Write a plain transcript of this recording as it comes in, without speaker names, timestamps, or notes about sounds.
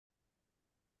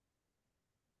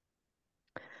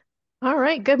All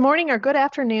right, good morning or good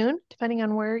afternoon, depending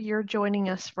on where you're joining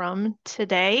us from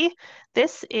today.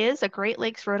 This is a Great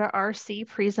Lakes ROTA-RC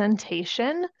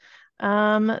presentation,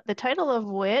 the title of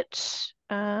which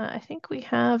I think we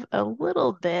have a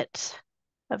little bit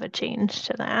of a change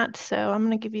to that. So I'm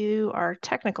going to give you our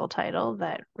technical title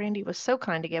that Randy was so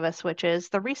kind to give us, which is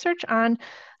The Research on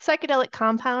Psychedelic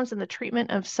Compounds and the Treatment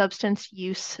of Substance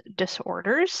Use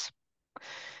Disorders.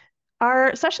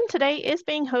 Our session today is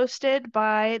being hosted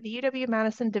by the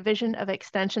UW-Madison Division of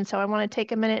Extension, so I want to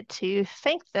take a minute to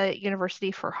thank the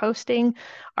university for hosting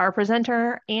our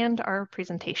presenter and our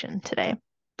presentation today.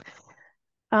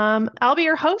 I'll be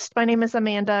your host. My name is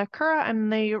Amanda Kura. I'm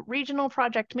the Regional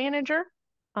Project Manager.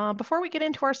 Before we get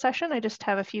into our session, I just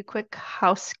have a few quick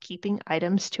housekeeping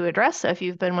items to address. So if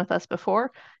you've been with us before,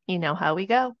 you know how we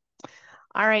go.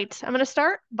 All right, I'm going to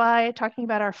start by talking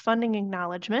about our funding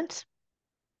acknowledgement.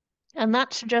 And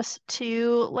that's just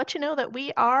to let you know that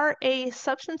we are a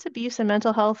Substance Abuse and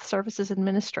Mental Health Services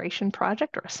Administration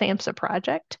project, or a SAMHSA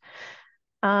project.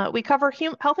 We cover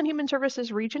Health and Human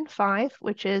Services Region 5,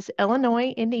 which is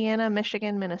Illinois, Indiana,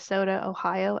 Michigan, Minnesota,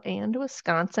 Ohio, and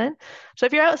Wisconsin. So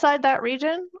if you're outside that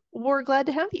region, we're glad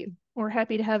to have you. We're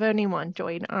happy to have anyone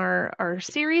join our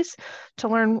series to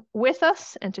learn with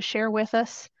us and to share with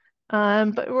us.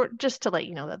 But just to let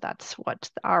you know that that's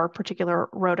what our particular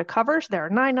ROTA covers. There are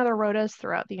 9 other ROTAs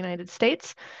throughout the United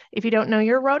States. If you don't know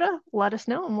your ROTA, let us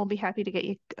know and we'll be happy to get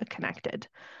you connected.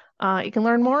 You can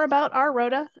learn more about our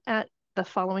ROTA at the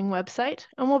following website,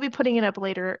 and we'll be putting it up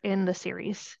later in the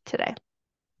series today.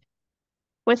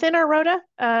 Within our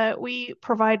ROTA, we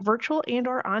provide virtual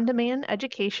and/or on-demand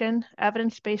education,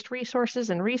 evidence-based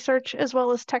resources and research, as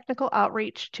well as technical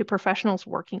outreach to professionals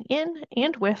working in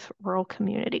and with rural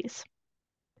communities.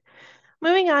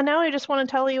 Moving on now, I just want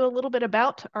to tell you a little bit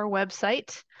about our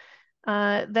website.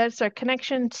 That's a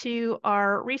connection to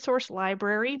our resource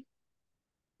library.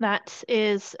 That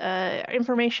is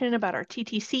information about our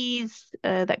TTCs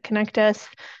that connect us,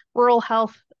 rural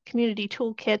health community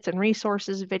toolkits and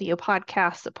resources, video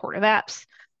podcasts, supportive apps.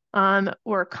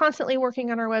 We're constantly working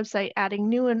on our website, adding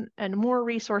new and more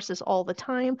resources all the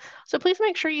time. So please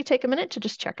make sure you take a minute to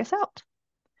just check us out.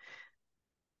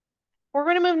 We're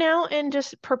going to move now and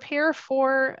just prepare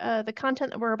for the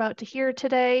content that we're about to hear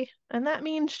today. And that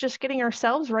means just getting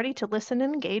ourselves ready to listen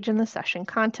and engage in the session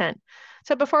content.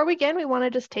 So before we begin, we want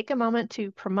to just take a moment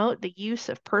to promote the use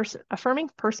of affirming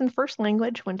person-first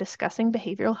language when discussing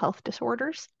behavioral health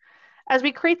disorders. As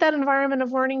we create that environment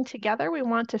of learning together, we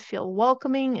want to feel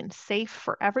welcoming and safe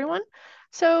for everyone.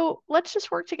 So let's just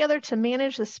work together to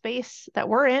manage the space that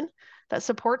we're in that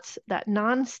supports that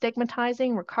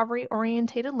non-stigmatizing,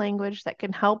 recovery-oriented language that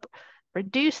can help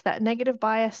reduce that negative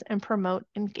bias and promote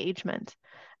engagement.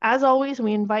 As always,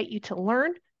 we invite you to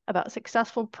learn about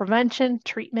successful prevention,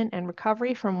 treatment, and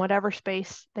recovery from whatever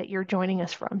space that you're joining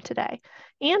us from today.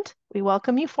 And we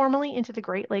welcome you formally into the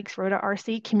Great Lakes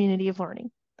ROTA-RC community of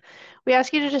learning. We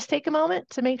ask you to just take a moment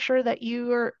to make sure that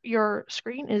your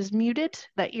screen is muted,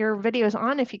 that your video is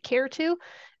on if you care to.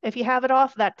 If you have it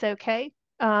off, that's okay.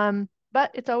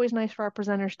 But it's always nice for our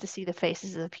presenters to see the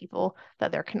faces of the people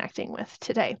that they're connecting with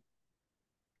today.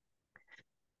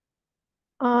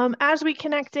 As we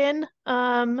connect in,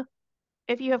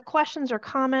 if you have questions or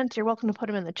comments, you're welcome to put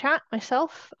them in the chat.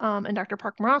 Myself and Dr.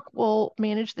 Park-Marock will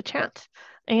manage the chat,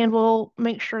 and we'll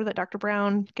make sure that Dr.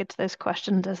 Brown gets those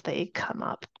questions as they come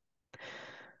up.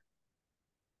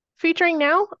 Featuring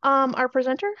now our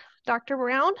presenter, Dr.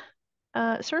 Brown,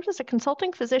 serves as a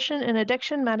consulting physician in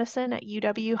addiction medicine at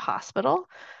UW Hospital,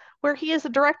 where he is the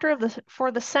director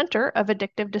for the Center of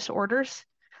Addictive Disorders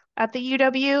at the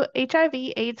UW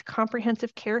HIV/AIDS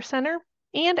Comprehensive Care Center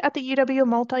and at the UW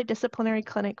Multidisciplinary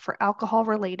Clinic for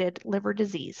Alcohol-Related Liver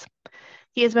Disease.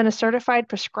 He has been a certified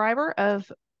prescriber of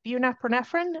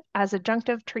buprenorphine as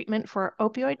adjunctive treatment for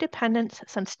opioid dependence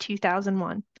since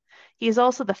 2001. He is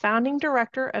also the founding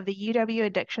director of the UW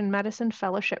Addiction Medicine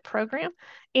Fellowship Program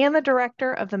and the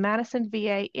director of the Madison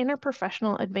VA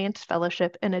Interprofessional Advanced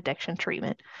Fellowship in Addiction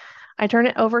Treatment. I turn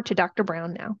it over to Dr.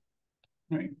 Brown now.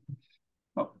 All right.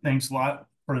 Well, thanks a lot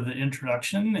for the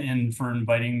introduction and for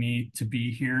inviting me to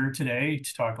be here today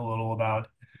to talk a little about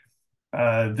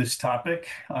this topic.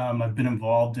 I've been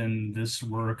involved in this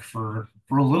work for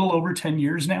a little over 10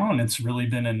 years now, and it's really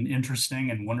been an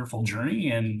interesting and wonderful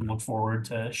journey, and look forward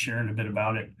to sharing a bit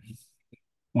about it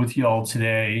with you all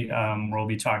today. We'll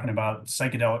be talking about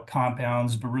psychedelic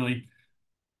compounds, but really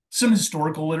some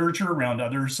historical literature around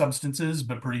other substances,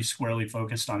 but pretty squarely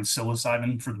focused on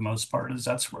psilocybin for the most part, as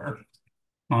that's where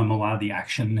a lot of the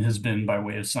action has been by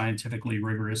way of scientifically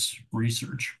rigorous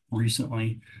research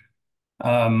recently.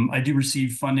 I do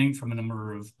receive funding from a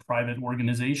number of private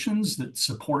organizations that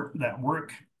support that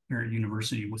work here at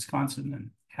University of Wisconsin, and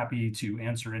happy to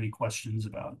answer any questions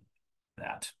about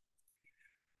that.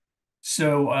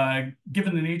 So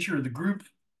given the nature of the group,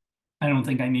 I don't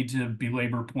think I need to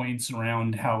belabor points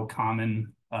around how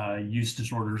common use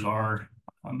disorders are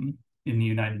in the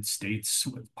United States,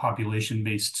 with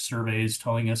population-based surveys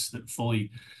telling us that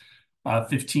fully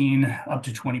 15 up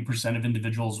to 20% of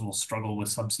individuals will struggle with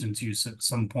substance use at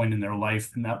some point in their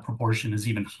life, and that proportion is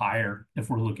even higher if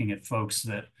we're looking at folks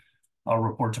that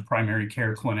report to primary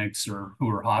care clinics or who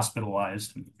are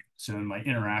hospitalized. So in my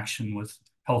interaction with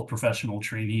health professional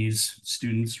trainees,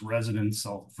 students, residents,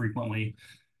 I'll frequently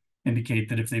indicate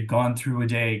that if they've gone through a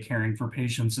day caring for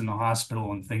patients in the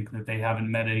hospital and think that they haven't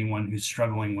met anyone who's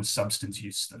struggling with substance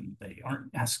use, then they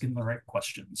aren't asking the right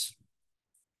questions.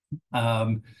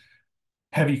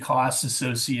 Heavy costs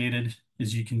associated,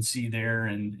 as you can see there,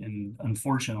 and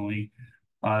unfortunately,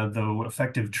 though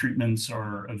effective treatments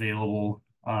are available,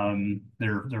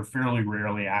 they're fairly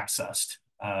rarely accessed.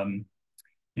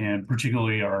 And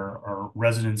particularly our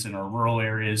residents in our rural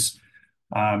areas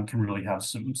can really have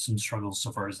some struggles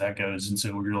so far as that goes. And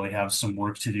so we really have some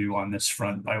work to do on this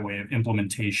front by way of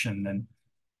implementation and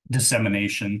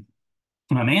dissemination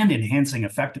and enhancing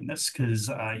effectiveness, because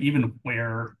even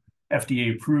where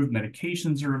FDA-approved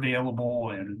medications are available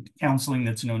and counseling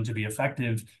that's known to be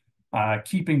effective,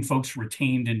 keeping folks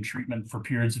retained in treatment for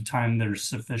periods of time that are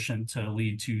sufficient to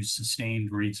lead to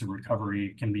sustained rates of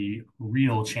recovery can be a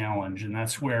real challenge. And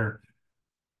that's where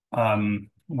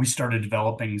we started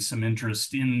developing some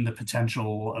interest in the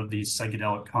potential of these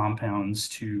psychedelic compounds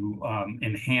to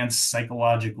enhance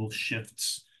psychological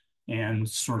shifts and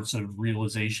sorts of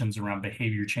realizations around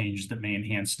behavior change that may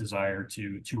enhance desire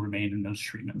to remain in those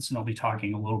treatments. And I'll be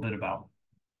talking a little bit about,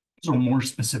 so more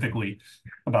specifically,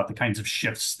 about the kinds of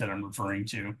shifts that I'm referring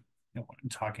to when I'm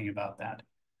talking about that.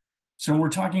 So we're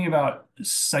talking about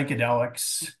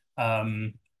psychedelics.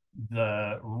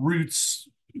 The roots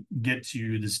get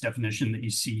to this definition that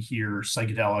you see here,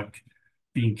 psychedelic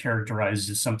being characterized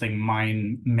as something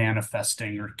mind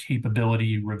manifesting or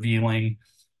capability revealing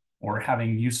or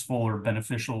having useful or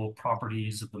beneficial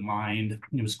properties of the mind.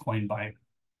 It was coined by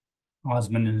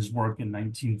Osmond in his work in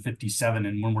 1957.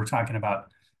 And when we're talking about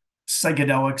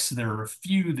psychedelics, there are a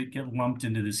few that get lumped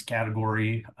into this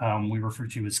category. We refer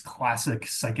to as classic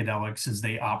psychedelics, as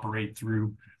they operate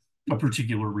through a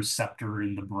particular receptor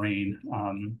in the brain,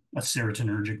 a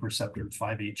serotonergic receptor,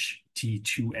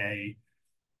 5-HT2A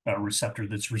receptor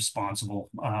that's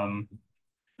responsible,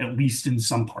 at least in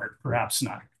some part, perhaps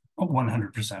not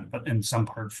 100%, but in some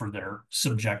part for their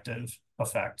subjective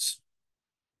effects.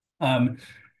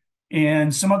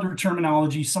 And some other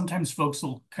terminology, sometimes folks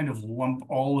will kind of lump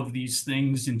all of these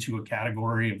things into a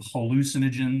category of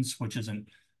hallucinogens, which isn't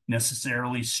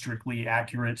necessarily strictly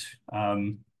accurate.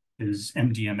 Is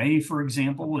MDMA, for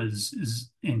example, is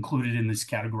included in this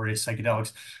category of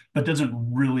psychedelics, but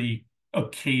doesn't really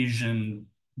occasion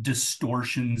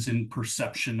distortions in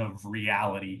perception of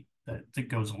reality that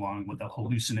goes along with a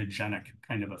hallucinogenic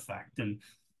kind of effect, and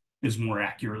is more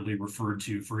accurately referred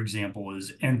to, for example,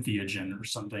 as entheogen, or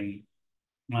something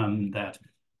that,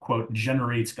 quote,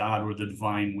 generates God or the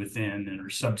divine within, and are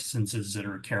substances that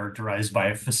are characterized by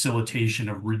a facilitation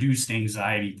of reduced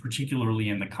anxiety, particularly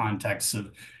in the context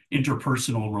of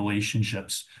interpersonal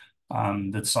relationships,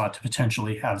 that sought to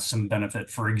potentially have some benefit,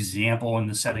 for example, in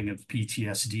the setting of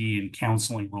PTSD and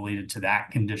counseling related to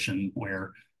that condition,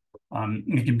 where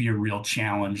it can be a real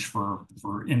challenge for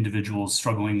individuals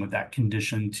struggling with that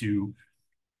condition to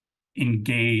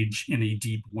engage in a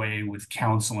deep way with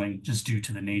counseling, just due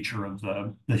to the nature of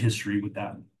the history with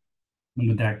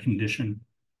that condition.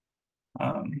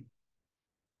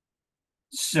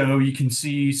 So you can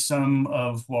see some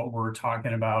of what we're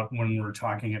talking about when we're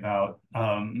talking about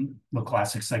the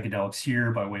classic psychedelics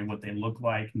here by way of what they look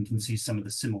like. You can see some of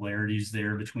the similarities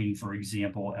there between, for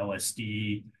example,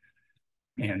 LSD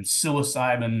and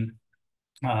psilocybin.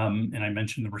 And I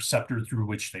mentioned the receptor through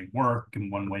which they work.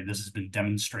 And one way this has been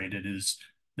demonstrated is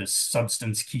this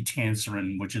substance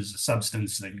ketanserin, which is a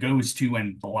substance that goes to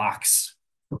and blocks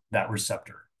that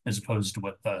receptor, as opposed to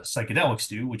what the psychedelics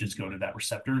do, which is go to that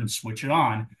receptor and switch it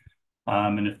on.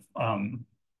 And if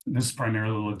this is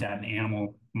primarily looked at in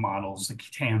animal models, the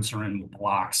ketanserin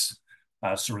blocks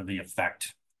sort of the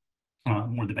effect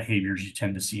or the behaviors you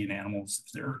tend to see in animals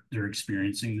if they're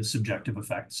experiencing the subjective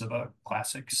effects of a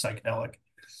classic psychedelic.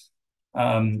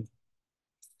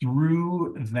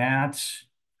 Through that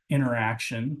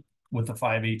interaction with the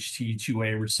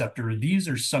 5-HT2A receptor, these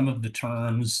are some of the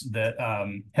terms that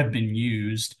have been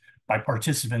used by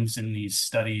participants in these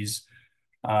studies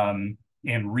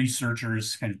and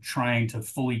researchers kind of trying to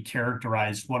fully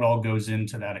characterize what all goes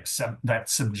into that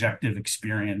subjective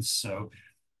experience. So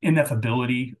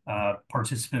ineffability,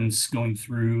 participants going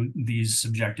through these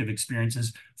subjective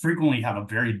experiences frequently have a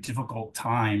very difficult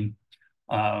time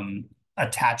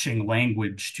attaching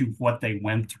language to what they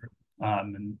went through.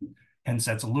 And hence,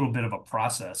 that's a little bit of a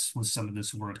process with some of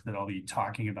this work that I'll be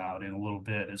talking about in a little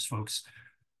bit as folks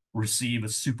receive a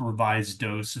supervised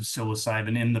dose of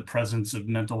psilocybin in the presence of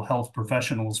mental health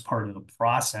professionals. Part of the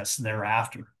process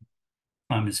thereafter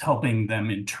is helping them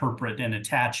interpret and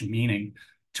attach meaning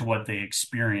to what they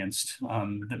experienced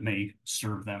that may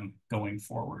serve them going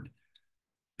forward.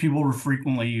 People will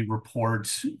frequently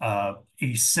report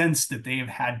a sense that they have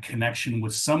had connection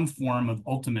with some form of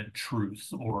ultimate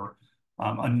truth or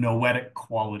a noetic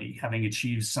quality, having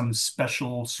achieved some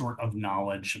special sort of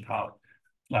knowledge about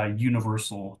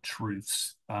universal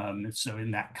truths. So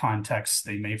in that context,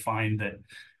 they may find that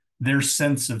their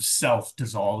sense of self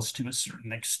dissolves to a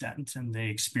certain extent, and they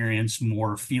experience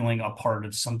more feeling a part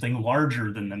of something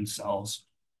larger than themselves.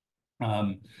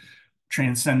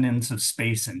 Transcendence of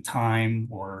space and time,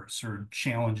 or sort of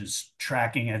challenges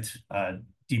tracking it,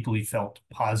 deeply felt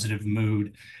positive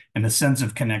mood, and a sense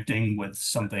of connecting with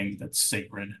something that's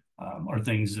sacred, are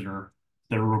things that are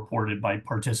reported by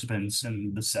participants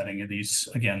in the setting of these,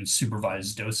 again,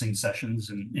 supervised dosing sessions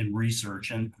and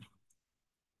research. And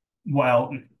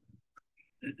while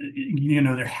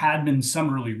there had been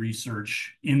some early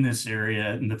research in this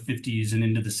area in the 50s and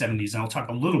into the 70s, and I'll talk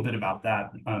a little bit about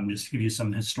that, just to give you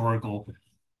some historical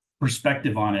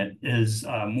perspective on it, as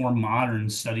more modern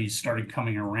studies started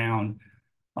coming around.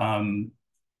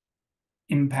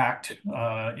 Impact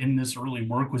in this early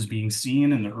work was being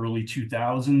seen in the early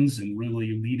 2000s and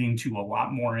really leading to a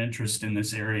lot more interest in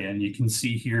this area. And you can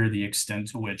see here the extent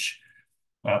to which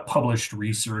published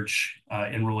research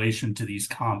in relation to these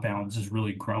compounds is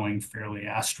really growing fairly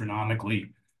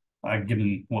astronomically,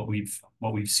 given what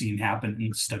we've seen happen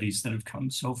in studies that have come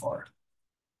so far.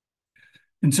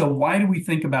 And so why do we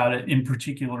think about it in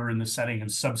particular in the setting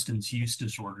of substance use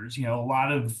disorders? A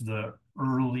lot of the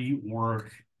early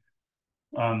work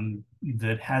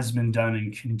that has been done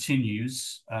and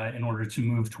continues in order to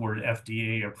move toward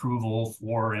FDA approval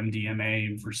for MDMA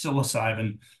and for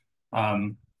psilocybin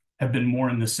have been more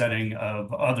in the setting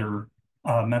of other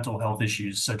mental health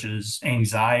issues, such as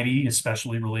anxiety,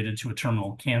 especially related to a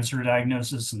terminal cancer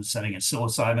diagnosis in the setting of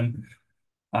psilocybin.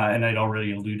 And I'd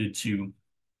already alluded to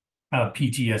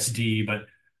PTSD, but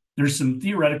there's some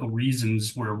theoretical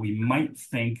reasons where we might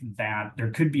think that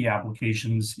there could be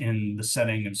applications in the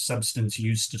setting of substance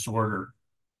use disorder,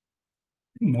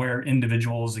 where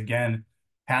individuals, again,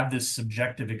 have this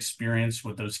subjective experience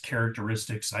with those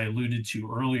characteristics I alluded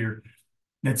to earlier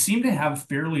that seem to have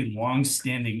fairly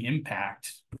long-standing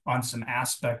impact on some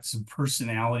aspects of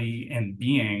personality and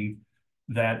being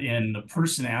that in the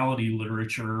personality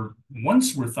literature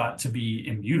once were thought to be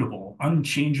immutable,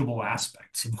 unchangeable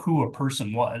aspects of who a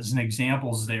person was. And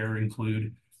examples there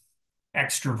include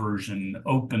extroversion,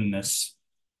 openness,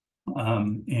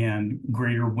 and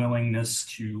greater willingness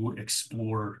to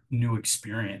explore new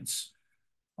experience,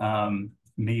 and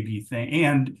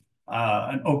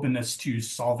an openness to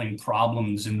solving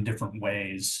problems in different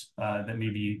ways that may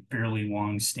be fairly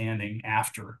long-standing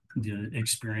after the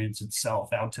experience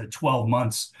itself, out to 12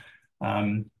 months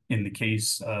in the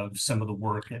case of some of the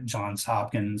work at Johns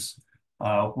Hopkins,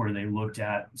 where they looked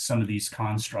at some of these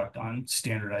constructs on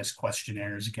standardized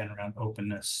questionnaires, again, around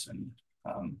openness and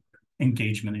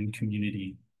engagement in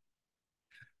community.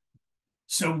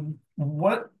 So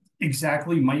what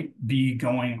exactly might be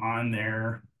going on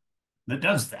there that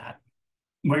does that?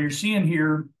 What you're seeing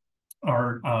here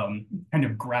are kind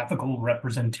of graphical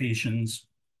representations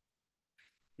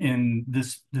in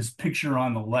this picture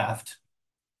on the left,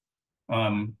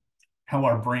 how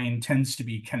our brain tends to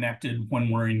be connected when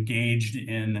we're engaged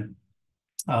in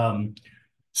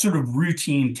sort of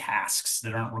routine tasks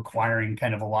that aren't requiring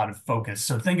kind of a lot of focus.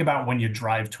 So think about when you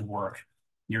drive to work,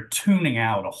 you're tuning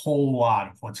out a whole lot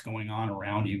of what's going on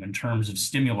around you in terms of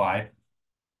stimuli.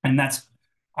 And that's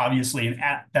obviously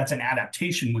that's an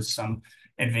adaptation with some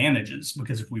advantages,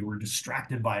 because if we were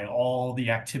distracted by all the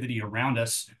activity around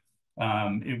us,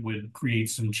 it would create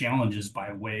some challenges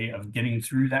by way of getting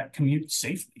through that commute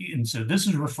safely. And so this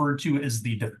is referred to as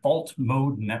the default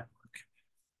mode network,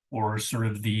 or sort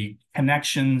of the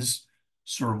connections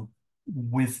sort of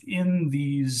within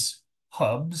these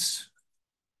hubs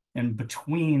and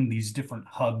between these different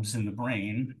hubs in the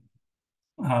brain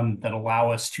that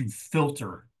allow us to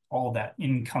filter all that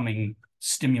incoming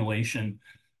stimulation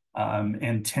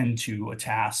and tend to a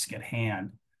task at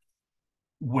hand.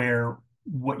 Where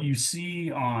what you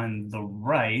see on the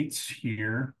right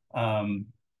here,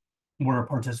 where a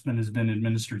participant has been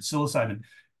administered psilocybin,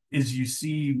 is you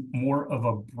see more of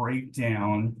a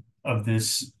breakdown of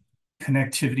this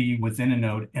connectivity within a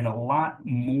node and a lot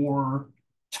more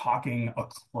talking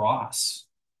across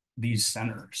these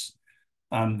centers.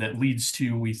 That leads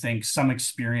to, we think, some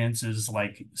experiences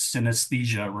like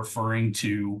synesthesia, referring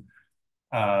to,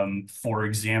 for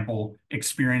example,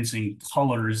 experiencing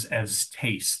colors as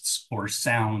tastes or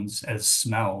sounds as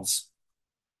smells.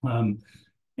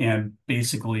 And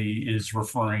basically is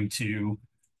referring to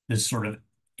this sort of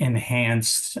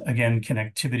enhanced, again,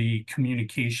 connectivity,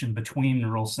 communication between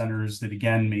neural centers that,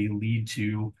 again, may lead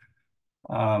to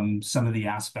some of the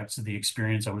aspects of the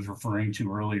experience I was referring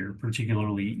to earlier,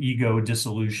 particularly ego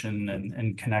dissolution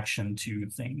and connection to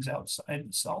things outside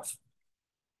the self.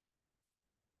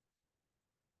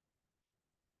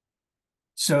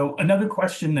 So another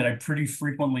question that I pretty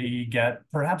frequently get,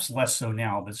 perhaps less so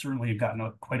now, but certainly have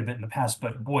gotten quite a bit in the past,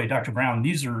 but boy, Dr. Brown,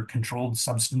 these are controlled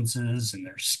substances and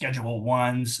they're Schedule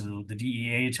 1. So the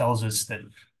DEA tells us that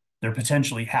they're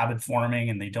potentially habit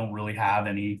forming and they don't really have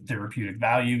any therapeutic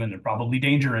value and they're probably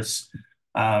dangerous.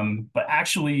 But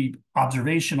actually,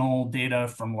 observational data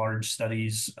from large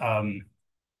studies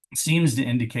seems to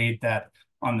indicate that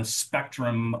on the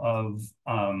spectrum of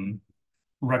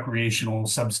recreational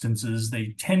substances,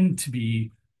 they tend to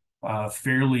be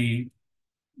fairly,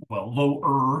 well,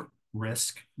 lower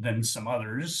risk than some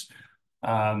others,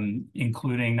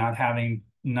 including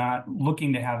not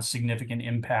looking to have significant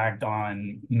impact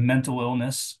on mental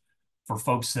illness for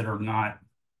folks that are not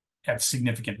at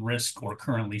significant risk or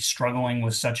currently struggling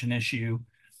with such an issue.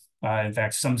 In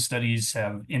fact, some studies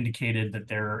have indicated that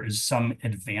there is some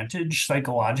advantage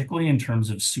psychologically in terms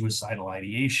of suicidal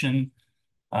ideation.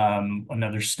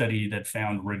 Another study that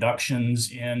found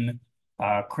reductions in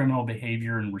criminal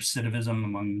behavior and recidivism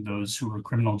among those who were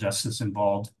criminal justice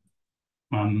involved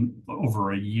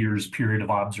over a year's period of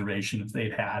observation if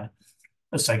they'd had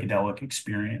a psychedelic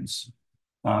experience.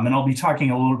 And I'll be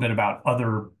talking a little bit about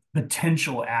other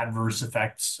potential adverse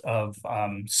effects of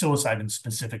psilocybin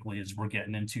specifically as we're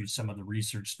getting into some of the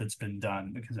research that's been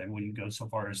done, because I wouldn't go so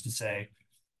far as to say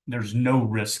there's no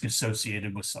risk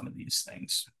associated with some of these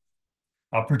things.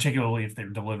 Particularly if they're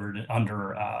delivered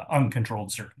under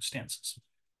uncontrolled circumstances.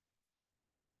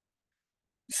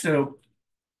 So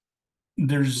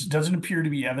there doesn't appear to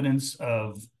be evidence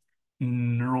of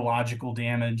neurological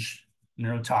damage,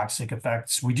 neurotoxic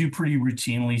effects. We do pretty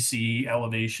routinely see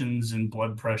elevations in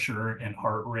blood pressure and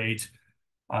heart rate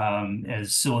as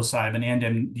psilocybin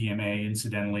and MDMA,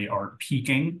 incidentally, are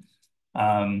peaking.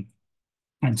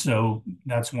 And so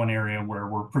that's one area where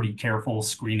we're pretty careful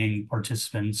screening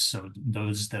participants. So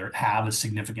those that have a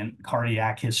significant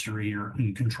cardiac history or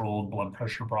uncontrolled blood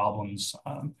pressure problems,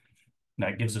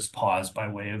 that gives us pause by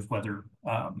way of whether,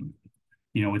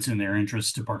 it's in their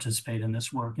interest to participate in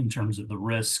this work in terms of the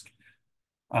risk.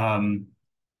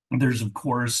 There's, of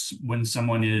course, when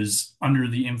someone is under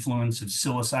the influence of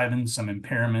psilocybin, some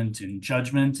impairment in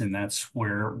judgment, and that's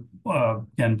where,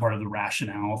 again, part of the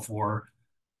rationale for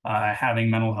having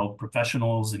mental health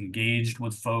professionals engaged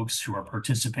with folks who are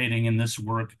participating in this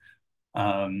work.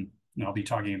 I'll be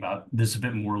talking about this a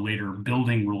bit more later,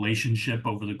 building relationship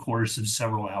over the course of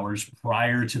several hours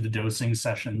prior to the dosing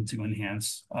session to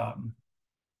enhance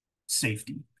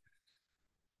safety.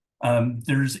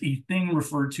 There's a thing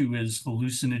referred to as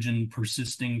hallucinogen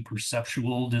persisting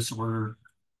perceptual disorder.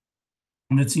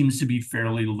 And it seems to be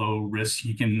fairly low risk.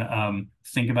 You can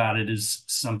think about it as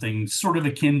something sort of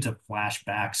akin to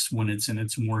flashbacks when it's in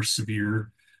its more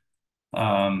severe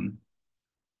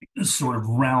sort of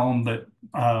realm, but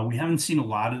we haven't seen a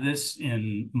lot of this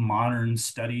in modern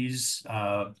studies.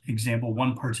 Example,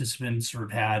 one participant sort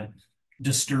of had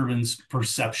disturbance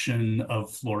perception of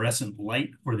fluorescent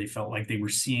light, where they felt like they were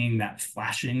seeing that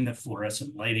flashing that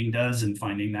fluorescent lighting does and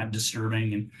finding that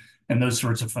disturbing. And those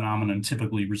sorts of phenomena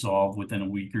typically resolve within a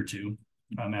week or two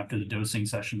after the dosing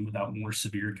session without more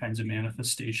severe kinds of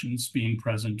manifestations being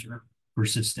present or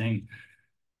persisting.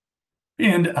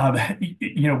 And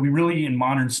we really, in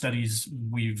modern studies,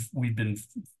 we've been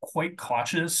quite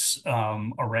cautious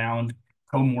around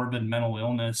comorbid mental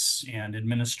illness and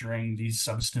administering these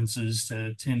substances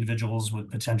to individuals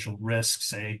with potential risks,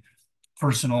 say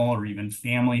personal or even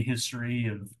family history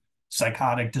of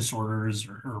psychotic disorders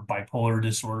or bipolar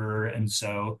disorder. And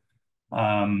so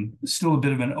still a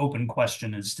bit of an open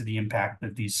question as to the impact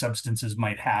that these substances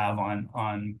might have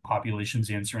on populations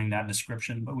answering that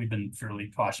description, but we've been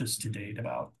fairly cautious to date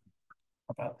about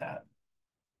that.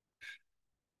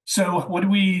 So what do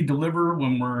we deliver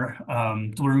when we're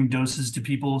delivering doses to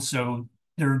people? So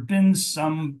there have been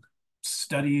some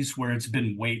studies where it's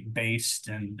been weight-based,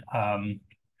 and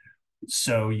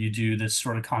so you do this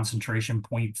sort of concentration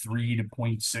 0.3 to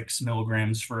 0.6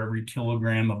 milligrams for every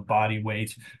kilogram of body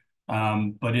weight.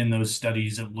 But in those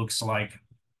studies, it looks like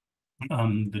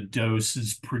the dose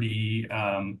is pretty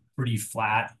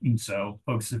flat. And so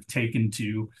folks have taken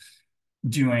to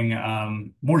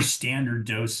doing more standard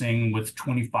dosing, with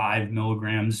 25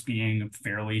 milligrams being a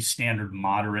fairly standard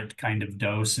moderate kind of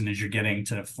dose. And as you're getting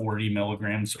to 40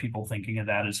 milligrams, people thinking of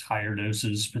that as higher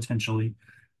doses, potentially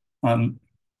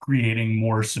creating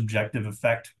more subjective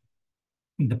effect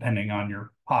depending on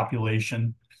your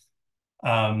population.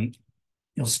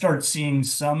 You'll start seeing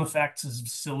some effects of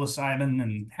psilocybin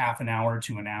in half an hour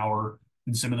to an hour.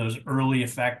 And some of those early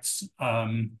effects,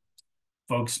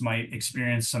 folks might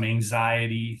experience some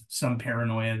anxiety, some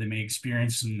paranoia. They may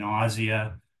experience some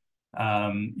nausea.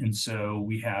 And so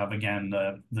we have, again,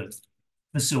 the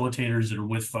facilitators that are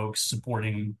with folks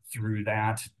supporting them through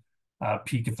that.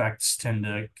 Peak effects tend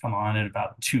to come on at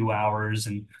about 2 hours,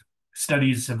 and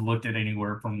studies have looked at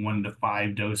anywhere from 1 to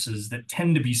 5 doses that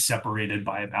tend to be separated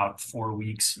by about 4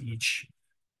 weeks each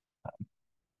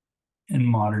in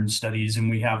modern studies. And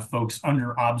we have folks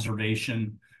under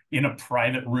observation in a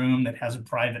private room that has a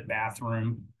private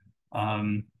bathroom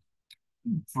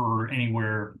for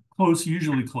anywhere close,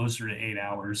 usually closer to 8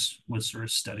 hours with sort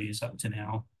of studies up to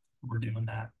now. We're doing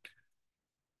that.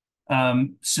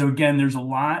 So again, there's a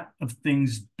lot of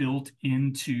things built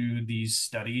into these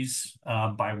studies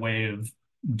by way of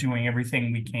doing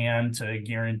everything we can to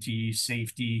guarantee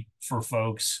safety for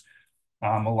folks.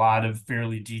 A lot of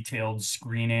fairly detailed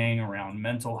screening around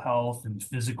mental health and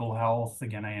physical health.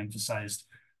 Again, I emphasized,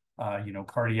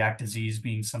 cardiac disease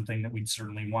being something that we'd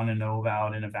certainly want to know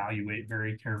about and evaluate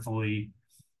very carefully.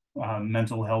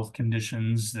 Mental health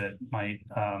conditions that might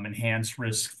enhance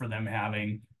risk for them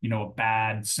having, a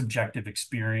bad subjective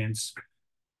experience.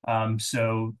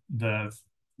 So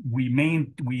we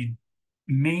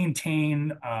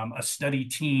maintain a study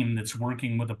team that's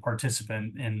working with a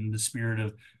participant in the spirit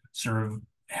of sort of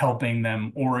helping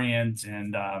them orient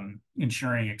and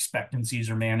ensuring expectancies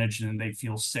are managed and they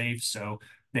feel safe. So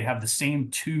they have the same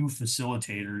 2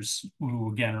 facilitators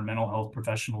who, again, are mental health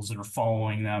professionals that are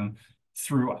following them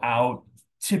throughout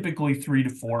typically 3 to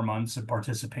 4 months of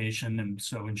participation. And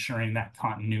so ensuring that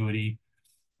continuity,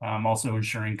 also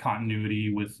ensuring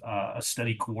continuity with a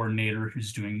study coordinator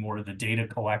who's doing more of the data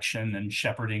collection and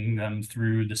shepherding them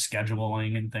through the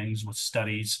scheduling and things with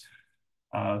studies.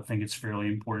 I think it's fairly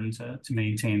important to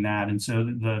maintain that. And so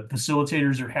the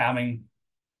facilitators are having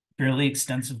fairly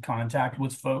extensive contact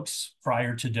with folks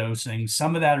prior to dosing.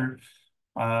 Some of that are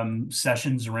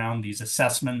sessions around these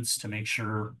assessments to make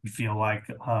sure we feel like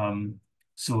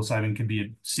psilocybin can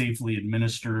be safely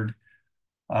administered.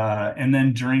 And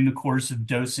then during the course of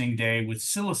dosing day with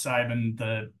psilocybin,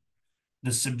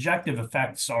 the subjective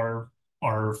effects are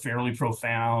fairly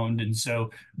profound. And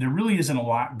so there really isn't a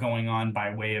lot going on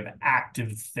by way of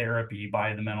active therapy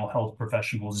by the mental health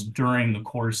professionals during the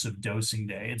course of dosing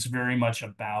day. It's very much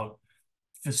about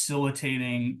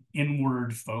facilitating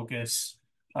inward focus.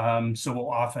 So we'll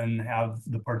often have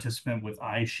the participant with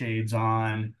eye shades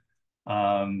on,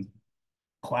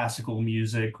 classical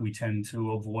music. We tend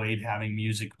to avoid having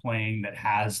music playing that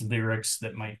has lyrics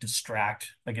that might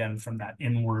distract, again, from that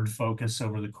inward focus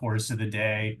over the course of the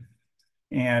day.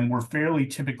 And we're fairly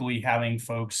typically having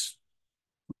folks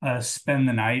spend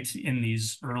the night in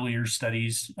these earlier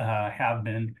studies, have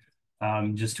been,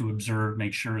 just to observe,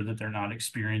 make sure that they're not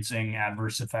experiencing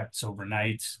adverse effects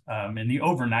overnight. In the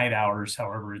overnight hours,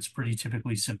 however, it's pretty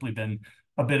typically simply been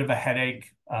a bit of a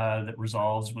headache that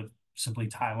resolves with simply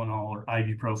Tylenol or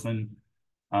ibuprofen,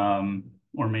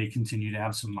 or may continue to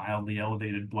have some mildly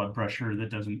elevated blood pressure that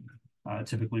doesn't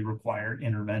typically require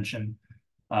intervention.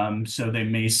 So they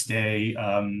may stay.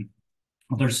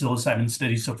 There's psilocybin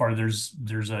studies so far.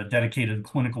 There's a dedicated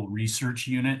clinical research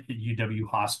unit at UW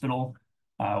Hospital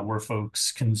where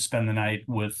folks can spend the night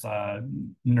with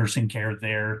nursing care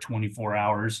there 24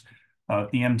 hours. The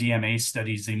MDMA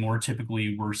studies, they more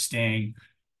typically were staying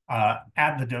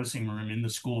at the dosing room in the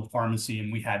School of Pharmacy,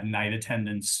 and we had night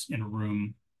attendants in a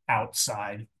room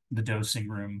outside the dosing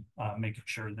room, making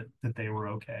sure that they were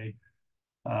okay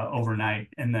overnight.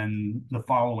 And then the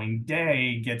following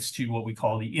day gets to what we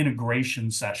call the integration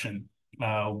session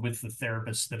with the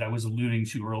therapist that I was alluding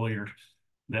to earlier,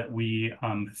 that we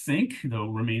think, though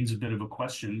remains a bit of a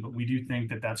question, but we do think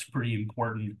that that's pretty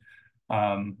important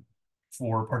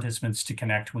for participants to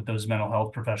connect with those mental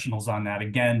health professionals on that,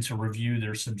 again, to review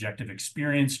their subjective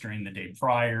experience during the day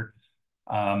prior,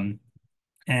 and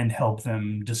help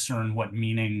them discern what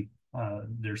meaning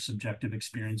their subjective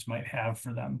experience might have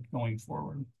for them going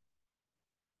forward.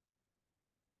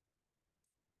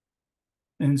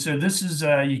 And so this is,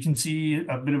 you can see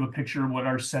a bit of a picture of what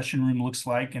our session room looks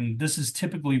like. And this is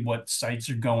typically what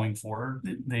sites are going for.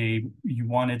 You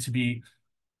want it to be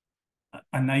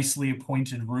a nicely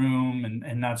appointed room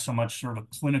and not so much sort of a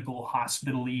clinical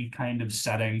hospital-y kind of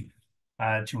setting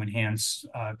to enhance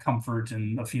comfort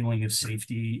and a feeling of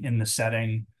safety in the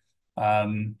setting.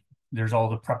 There's all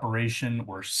the preparation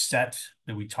or set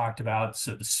that we talked about.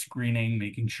 So the screening,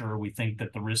 making sure we think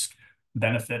that the risk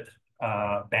benefit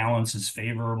balance is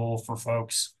favorable for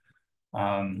folks.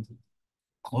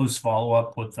 Close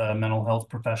follow-up with mental health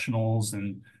professionals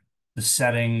and the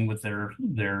setting with their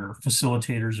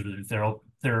facilitators or their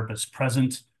therapists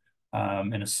present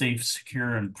in a safe,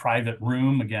 secure, and private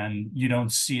room. Again, you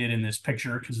don't see it in this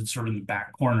picture because it's sort of in the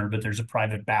back corner, but there's a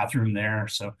private bathroom there.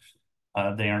 So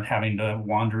they aren't having to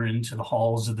wander into the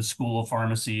halls of the School of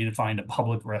Pharmacy to find a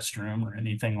public restroom or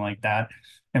anything like that.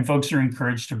 And folks are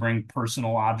encouraged to bring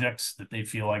personal objects that they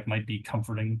feel like might be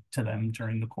comforting to them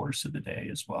during the course of the day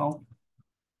as well.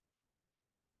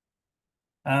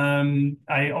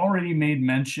 I already made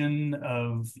mention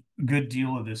of a good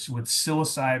deal of this with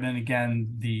psilocybin.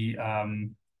 Again, the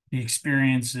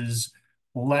experience is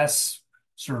less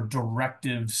sort of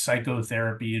directive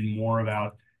psychotherapy and more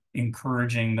about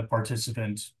encouraging the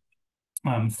participant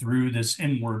through this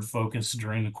inward focus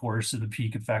during the course of the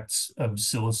peak effects of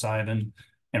psilocybin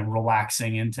and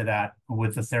relaxing into that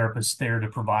with the therapist there to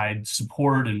provide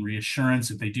support and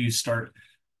reassurance if they do start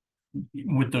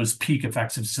with those peak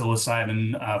effects of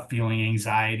psilocybin, feeling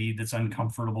anxiety that's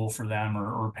uncomfortable for them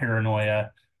or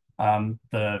paranoia.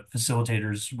 The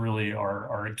facilitators really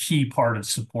are a key part of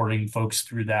supporting folks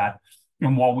through that.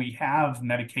 And while we have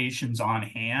medications on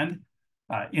hand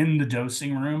in the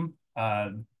dosing room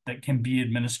that can be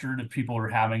administered if people are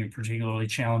having a particularly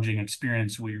challenging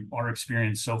experience, our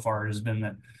experience so far has been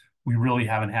that we really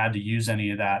haven't had to use any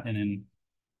of that. And in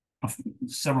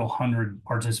several hundred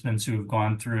participants who have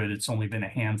gone through it, it's only been a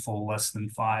handful, less than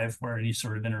 5, where any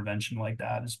sort of intervention like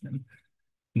that has been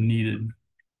needed.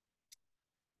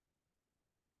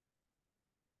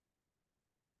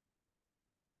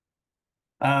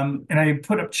 And I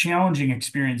put up challenging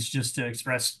experience just to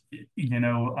express,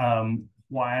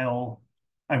 while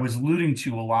I was alluding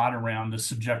to a lot around the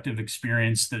subjective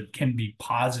experience that can be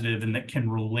positive and that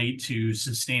can relate to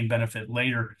sustained benefit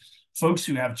later, folks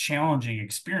who have challenging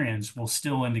experience will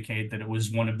still indicate that it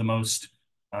was one of the most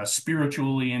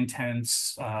spiritually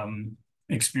intense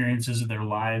experiences of their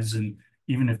lives. And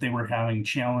even if they were having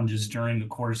challenges during the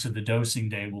course of the dosing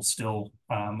day, will still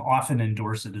often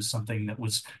endorse it as something that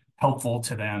was helpful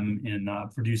to them in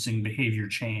producing behavior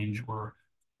change or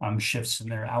shifts in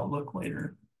their outlook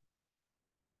later.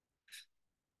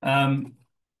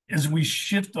 As we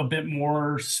shift a bit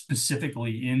more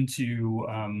specifically into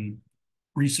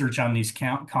research on these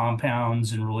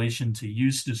compounds in relation to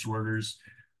use disorders,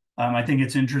 I think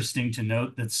it's interesting to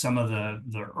note that some of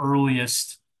the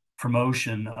earliest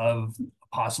promotion of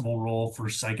a possible role for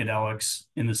psychedelics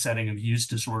in the setting of use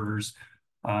disorders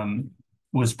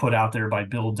was put out there by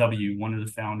Bill W., one of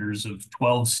the founders of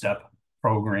 12-step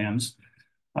programs.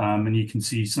 And you can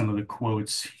see some of the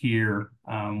quotes here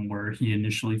where he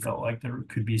initially felt like there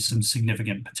could be some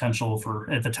significant potential for,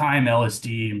 at the time,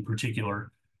 LSD in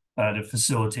particular, to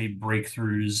facilitate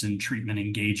breakthroughs in treatment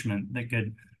engagement that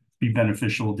could be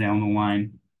beneficial down the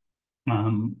line.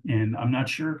 And I'm not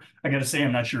sure, I got to say,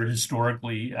 I'm not sure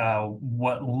historically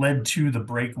what led to the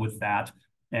break with that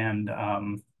and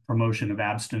promotion of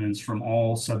abstinence from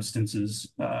all substances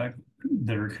that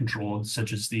are controlled,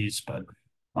 such as these. But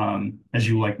as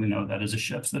you likely know, that is a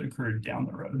shift that occurred down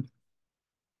the road.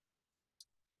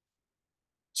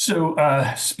 So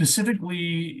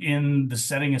specifically in the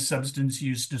setting of substance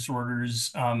use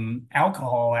disorders,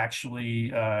 alcohol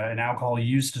actually, and alcohol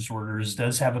use disorders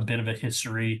does have a bit of a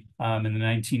history in the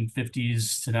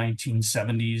 1950s to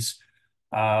 1970s,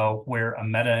 where a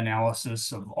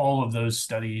meta-analysis of all of those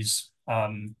studies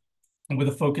with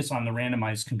a focus on the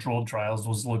randomized controlled trials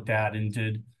was looked at and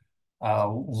did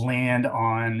land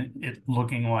on it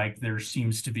looking like there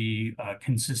seems to be a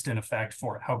consistent effect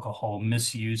for alcohol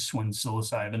misuse when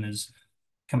psilocybin is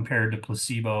compared to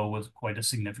placebo with quite a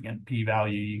significant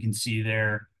p-value you can see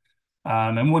there.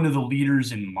 And one of the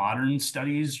leaders in modern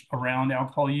studies around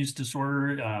alcohol use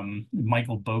disorder,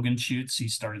 Michael Bogenschutz, he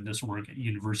started this work at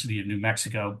University of New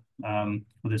Mexico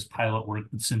with his pilot work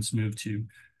that's since moved to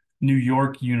New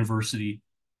York University.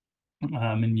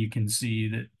 And you can see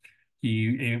that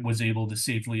he was able to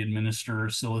safely administer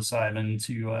psilocybin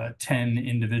to 10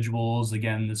 individuals.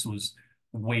 Again, this was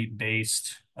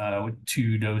weight-based with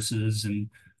 2 doses and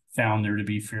found there to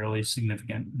be fairly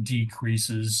significant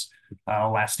decreases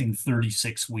lasting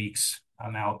 36 weeks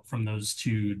out from those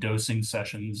 2 dosing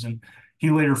sessions. And he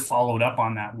later followed up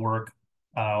on that work,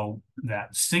 that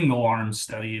single-arm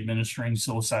study administering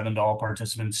psilocybin to all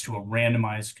participants to a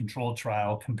randomized controlled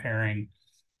trial comparing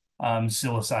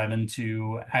psilocybin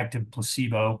to active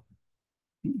placebo.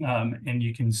 And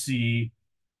you can see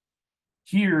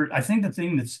here, I think the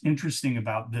thing that's interesting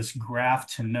about this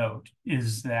graph to note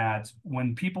is that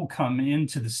when people come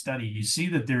into the study, you see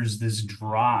that there's this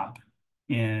drop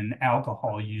in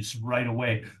alcohol use right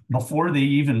away before they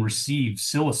even receive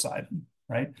psilocybin,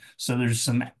 right? So there's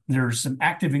some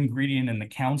active ingredient in the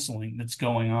counseling that's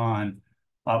going on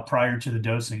prior to the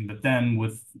dosing, but then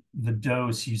with the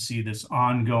dose, you see this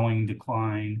ongoing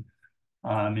decline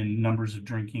in numbers of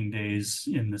drinking days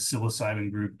in the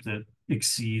psilocybin group that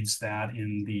exceeds that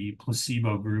in the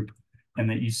placebo group, and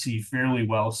that you see fairly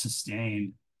well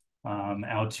sustained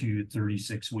out to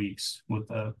 36 weeks with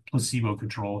a placebo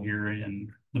control here in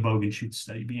the Bogenschutz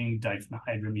study being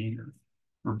diphenhydramine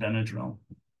or Benadryl.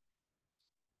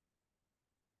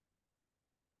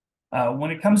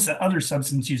 When it comes to other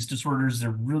substance use disorders,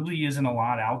 there really isn't a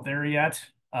lot out there yet.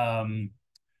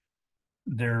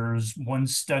 There's one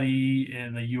study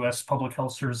in the U.S. Public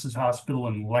Health Services Hospital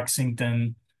in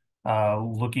Lexington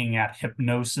looking at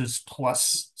hypnosis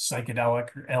plus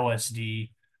psychedelic or LSD,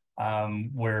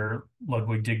 where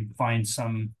Ludwig did find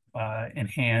some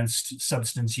enhanced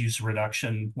substance use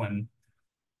reduction when,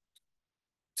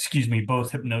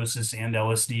 both hypnosis and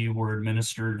LSD were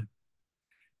administered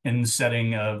in the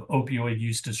setting of opioid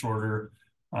use disorder.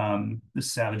 The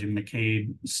Savage and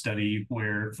McCabe study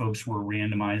where folks were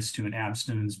randomized to an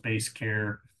abstinence-based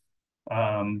care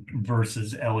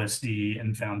versus LSD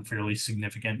and found fairly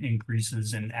significant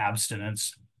increases in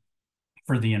abstinence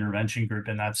for the intervention group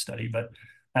in that study. But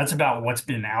that's about what's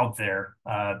been out there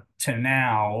to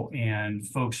now, and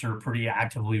folks are pretty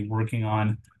actively working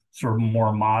on sort of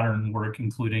more modern work,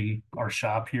 including our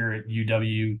shop here at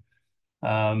UW.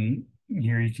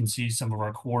 Here you can see some of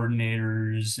our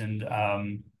coordinators and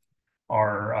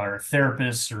our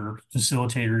therapists or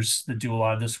facilitators that do a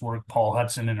lot of this work. Paul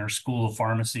Hudson in our School of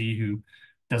Pharmacy, who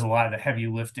does a lot of the heavy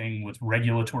lifting with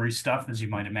regulatory stuff, as you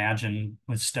might imagine,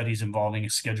 with studies involving a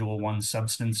Schedule I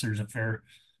substance. There's a fair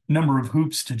number of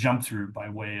hoops to jump through by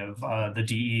way of the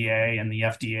DEA and the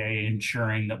FDA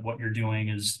ensuring that what you're doing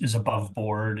is above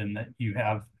board and that you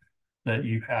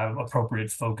have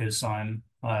appropriate focus on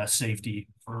safety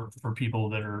for people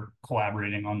that are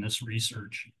collaborating on this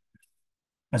research.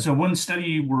 And so one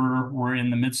study we're in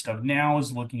the midst of now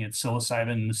is looking at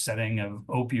psilocybin in the setting of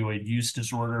opioid use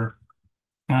disorder.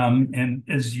 And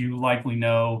as you likely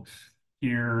know,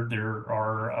 here there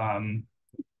are a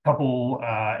couple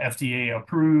FDA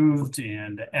approved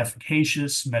and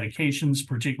efficacious medications,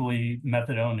 particularly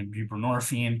methadone and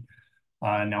buprenorphine.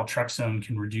 Naltrexone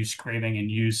can reduce craving and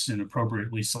use in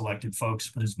appropriately selected folks,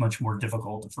 but is much more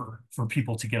difficult for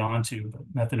people to get onto.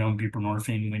 But methadone,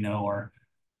 buprenorphine, we know are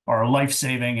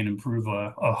life-saving and improve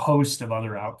a host of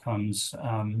other outcomes,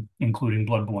 including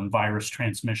bloodborne virus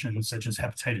transmission, such as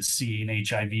hepatitis C and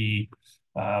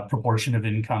HIV, proportion of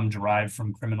income derived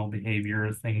from criminal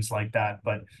behavior, things like that.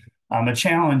 But a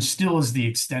challenge still is the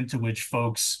extent to which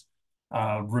folks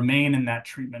remain in that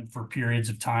treatment for periods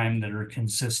of time that are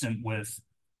consistent with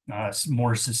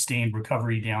more sustained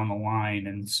recovery down the line.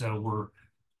 And so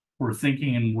we're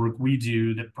thinking in work we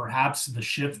do that perhaps the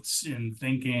shifts in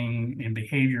thinking and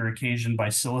behavior occasioned by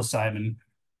psilocybin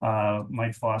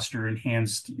might foster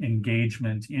enhanced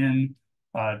engagement in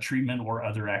treatment or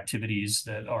other activities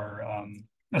that are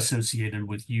associated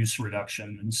with use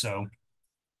reduction. And so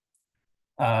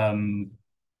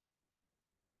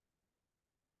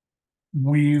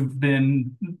we've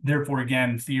been, therefore,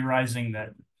 again, theorizing that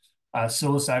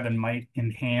psilocybin might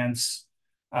enhance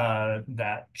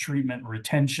that treatment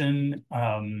retention.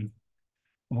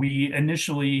 We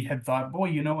initially had thought,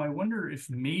 boy, I wonder if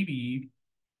maybe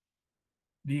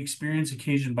the experience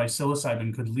occasioned by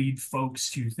psilocybin could lead folks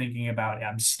to thinking about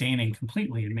abstaining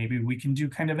completely, and maybe we can do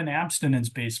kind of an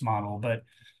abstinence-based model. But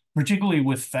particularly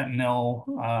with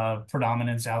fentanyl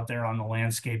predominance out there on the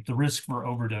landscape, the risk for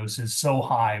overdose is so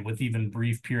high with even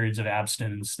brief periods of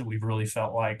abstinence that we've really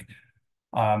felt like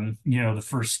the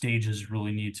first stages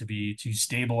really need to be to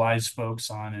stabilize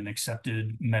folks on an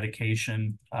accepted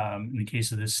medication. In the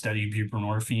case of this study,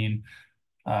 buprenorphine,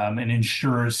 and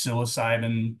ensure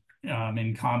psilocybin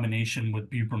in combination with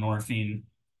buprenorphine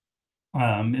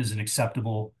is an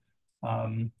acceptable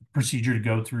procedure to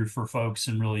go through for folks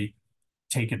and really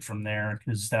take it from there,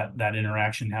 because that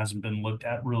interaction hasn't been looked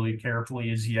at really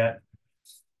carefully as yet.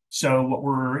 So what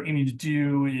we're aiming to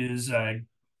do is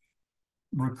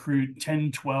recruit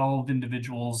 10, 12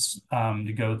 individuals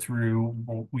to go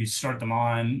through. We start them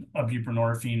on a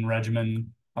buprenorphine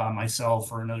regimen,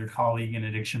 myself or another colleague in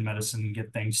addiction medicine,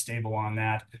 get things stable on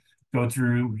that. Go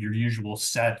through your usual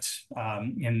set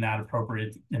in that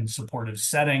appropriate and supportive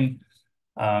setting,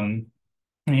 and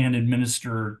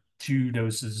administer 2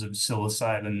 doses of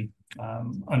psilocybin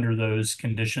under those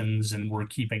conditions. And we're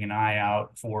keeping an eye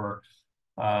out for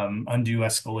undue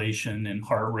escalation in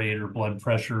heart rate or blood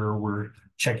pressure. We're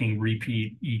checking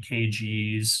repeat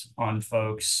EKGs on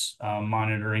folks,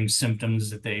 monitoring symptoms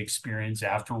that they experience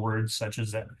afterwards, such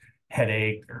as a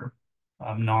headache or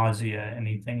nausea,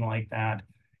 anything like that.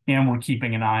 And we're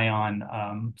keeping an eye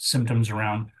on symptoms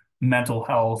around mental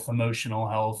health, emotional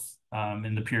health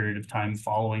in the period of time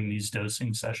following these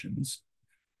dosing sessions,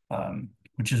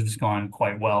 which has gone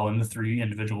quite well in the 3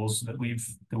 individuals that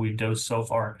we've dosed so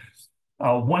far.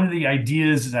 One of the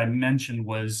ideas, as I mentioned,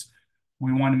 was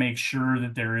we want to make sure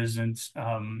that there isn't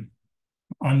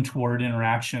untoward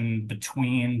interaction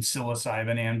between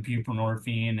psilocybin and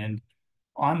buprenorphine. And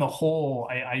on the whole,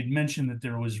 I mentioned that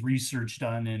there was research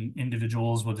done in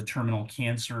individuals with a terminal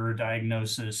cancer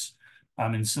diagnosis,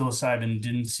 and psilocybin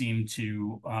didn't seem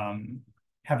to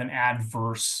have an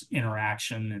adverse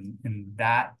interaction in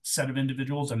that set of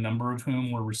individuals, a number of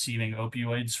whom were receiving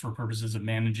opioids for purposes of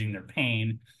managing their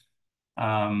pain.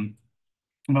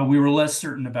 But we were less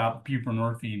certain about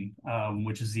buprenorphine,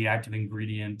 which is the active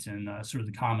ingredient and sort of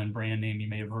the common brand name you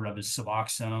may have heard of is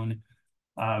Suboxone.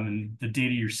 And the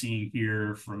data you're seeing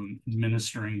here from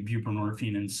administering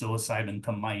buprenorphine and psilocybin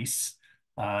to mice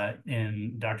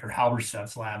in Dr.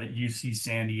 Halberstadt's lab at UC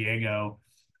San Diego.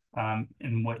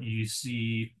 And what you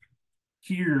see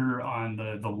here on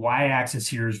the y-axis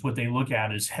here is what they look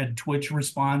at is head twitch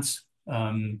response.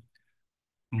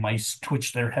 Mice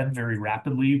twitch their head very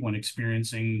rapidly when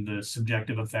experiencing the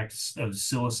subjective effects of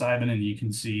psilocybin, and you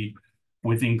can see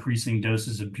with increasing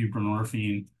doses of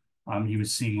buprenorphine, he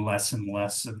was seeing less and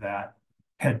less of that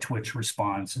head twitch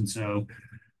response. And so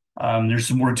there's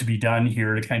some work to be done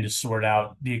here to kind of sort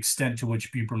out the extent to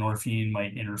which buprenorphine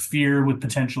might interfere with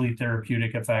potentially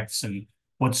therapeutic effects and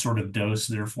what sort of dose,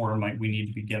 therefore, might we need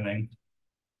to be giving.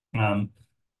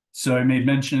 So I made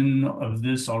mention of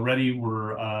this already.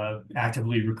 We're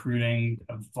actively recruiting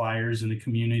flyers in the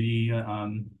community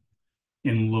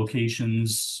in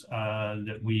locations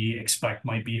that we expect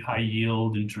might be high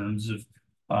yield in terms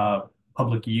of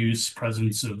public use,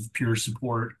 presence of peer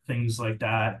support, things like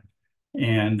that.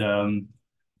 And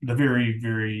the very,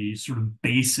 very sort of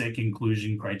basic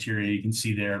inclusion criteria you can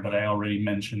see there, but I already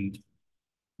mentioned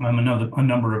a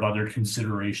number of other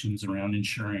considerations around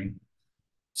ensuring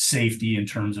safety in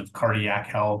terms of cardiac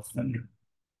health and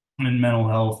mental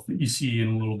health that you see in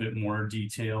a little bit more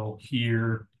detail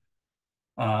here.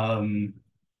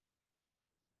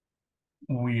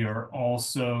 We are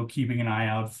also keeping an eye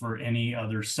out for any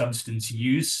other substance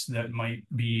use that might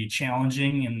be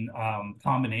challenging in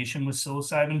combination with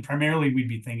psilocybin. Primarily, we'd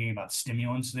be thinking about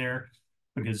stimulants there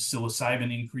because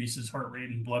psilocybin increases heart rate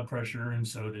and blood pressure, and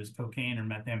so does cocaine or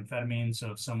methamphetamine.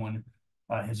 So if someone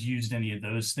has used any of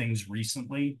those things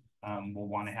recently, we'll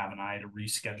want to have an eye to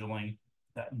rescheduling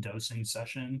that dosing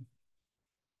session.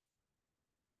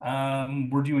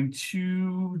 We're doing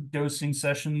 2 dosing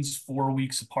sessions 4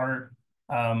 weeks apart.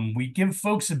 We give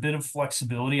folks a bit of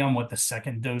flexibility on what the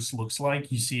second dose looks like.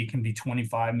 You see, it can be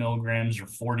 25 milligrams or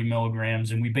 40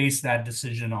 milligrams, and we base that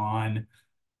decision on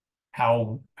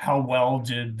how well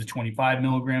did the 25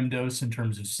 milligram dose in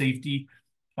terms of safety.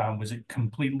 Was it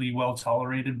completely well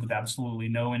tolerated with absolutely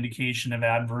no indication of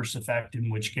adverse effect,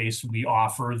 in which case we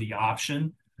offer the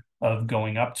option of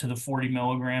going up to the 40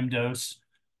 milligram dose.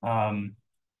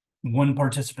 One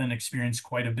participant experienced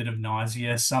quite a bit of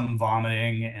nausea, some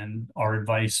vomiting, and our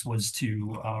advice was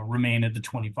to remain at the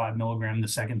 25 milligram the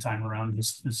second time around,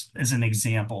 this as an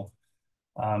example.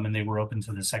 And they were open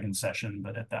to the second session,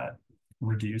 but at that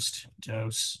reduced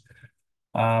dose.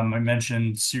 I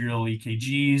mentioned serial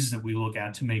EKGs that we look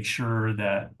at to make sure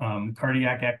that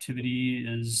cardiac activity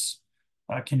is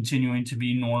continuing to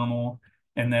be normal.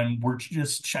 And then we're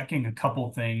just checking a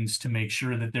couple things to make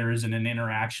sure that there isn't an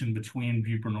interaction between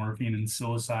buprenorphine and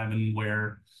psilocybin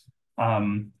where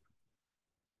the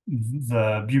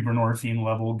buprenorphine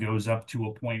level goes up to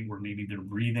a point where maybe their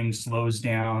breathing slows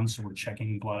down. So we're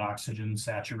checking blood oxygen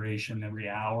saturation every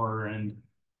hour, and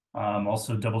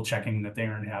also double checking that they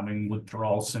aren't having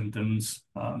withdrawal symptoms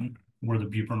where the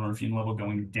buprenorphine level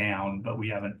going down, but we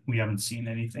haven't seen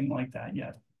anything like that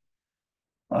yet.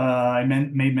 I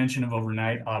made mention of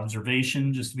overnight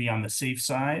observation just to be on the safe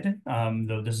side,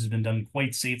 though this has been done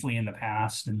quite safely in the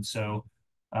past. And so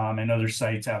and other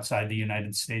sites outside the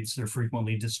United States. They're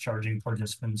frequently discharging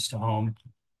participants to home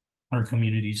or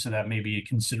community, so that may be a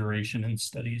consideration in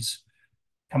studies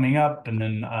coming up. And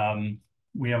then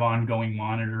we have ongoing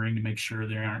monitoring to make sure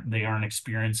they aren't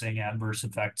experiencing adverse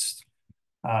effects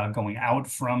going out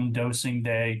from dosing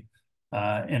day,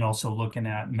 and also looking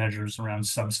at measures around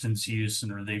substance use,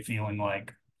 and are they feeling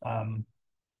like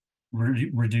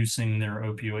reducing their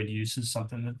opioid use is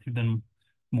something that they've been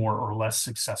more or less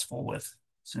successful with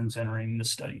since entering the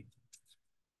study.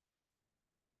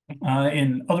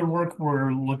 In other work,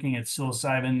 we're looking at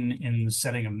psilocybin in the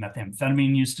setting of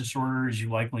methamphetamine use disorder. As you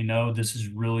likely know, this has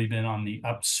really been on the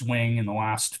upswing in the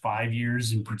last 5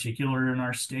 years, in particular in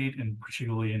our state, and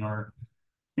particularly in our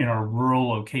rural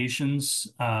locations.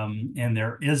 And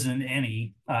there isn't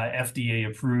any FDA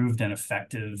approved and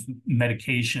effective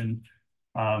medication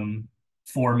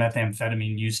for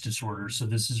methamphetamine use disorder. So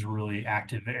this is a really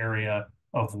active area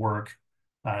of work,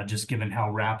 just given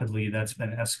how rapidly that's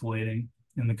been escalating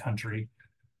in the country.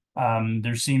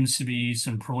 There seems to be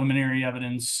some preliminary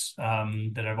evidence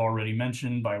that I've already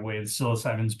mentioned by way of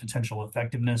psilocybin's potential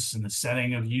effectiveness in the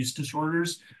setting of use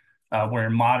disorders, where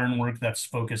in modern work that's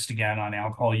focused again on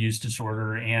alcohol use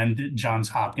disorder, and Johns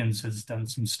Hopkins has done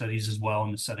some studies as well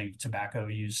in the setting of tobacco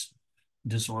use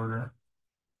disorder.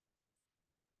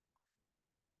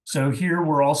 So here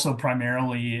we're also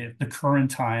primarily at the current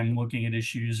time looking at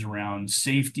issues around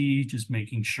safety, just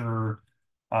making sure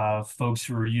folks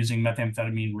who are using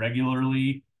methamphetamine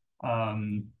regularly are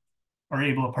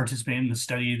able to participate in the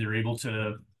study. They're able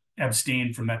to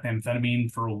abstain from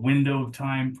methamphetamine for a window of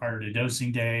time prior to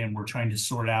dosing day, and we're trying to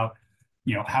sort out,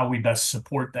 how we best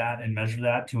support that and measure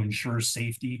that to ensure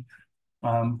safety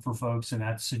for folks in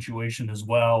that situation as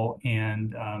well,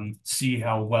 and see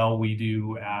how well we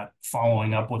do at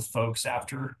following up with folks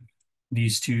after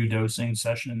these 2 dosing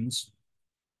sessions.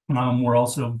 We're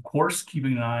also, of course,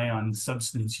 keeping an eye on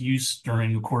substance use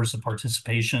during the course of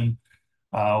participation,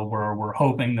 where we're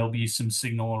hoping there'll be some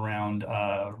signal around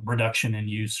reduction in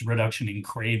use, reduction in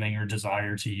craving or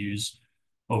desire to use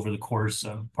over the course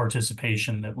of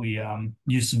participation, that we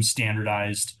use some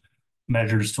standardized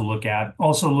measures to look at.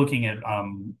 Also looking at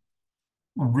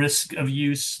risk of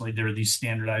use, like there are these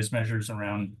standardized measures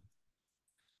around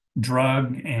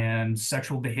drug and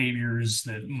sexual behaviors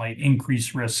that might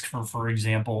increase risk for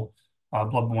example,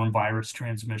 bloodborne virus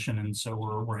transmission. And so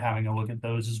we're having a look at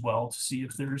those as well to see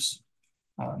if there's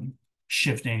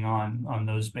shifting on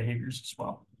those behaviors as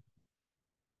well.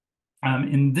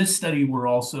 In this study, we're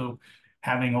also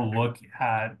having a look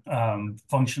at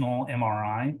functional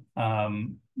MRI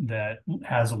that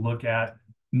has a look at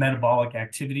metabolic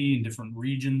activity in different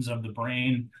regions of the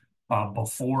brain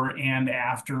before and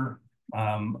after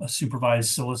a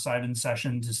supervised psilocybin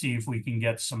session, to see if we can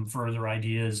get some further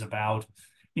ideas about,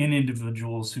 in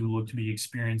individuals who look to be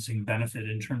experiencing benefit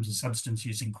in terms of substance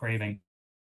use and craving,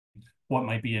 what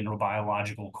might be a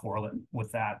neurobiological correlate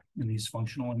with that in these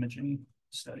functional imaging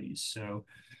studies. So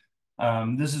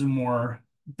this is a more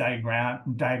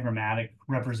diagrammatic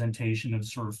representation of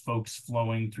sort of folks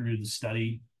flowing through the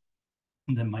study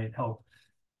that might help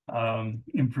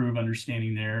improve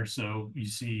understanding there. So you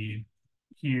see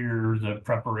here the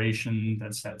preparation,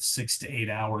 that's that 6 to 8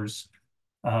 hours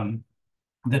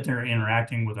that they're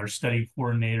interacting with our study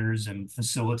coordinators and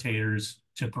facilitators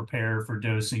to prepare for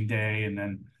dosing day. And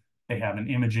then they have an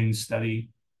imaging study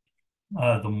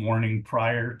the morning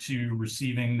prior to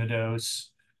receiving the dose.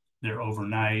 They're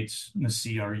overnight in the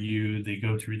CRU. They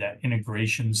go through that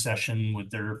integration session with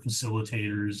their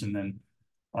facilitators, and then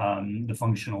the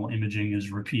functional imaging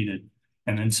is repeated.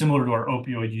 And then, similar to our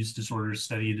opioid use disorder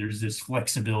study, there's this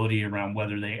flexibility around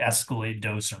whether they escalate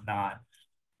dose or not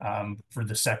for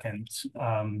the second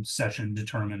session,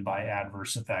 determined by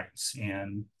adverse effects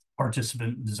and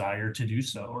participant desire to do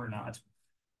so or not.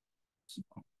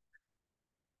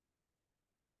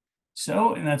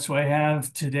 So, and that's what I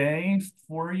have today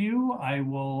for you. I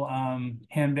will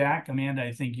hand back. Amanda,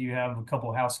 I think you have a couple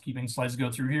of housekeeping slides to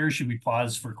go through here. Should we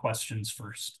pause for questions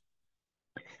first?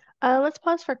 Let's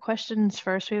pause for questions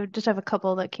first. We just have a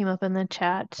couple that came up in the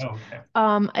chat. Okay.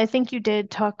 I think you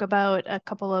did talk about a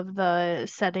couple of the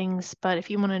settings, but if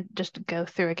you want to just go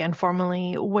through again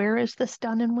formally, where is this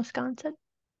done in Wisconsin?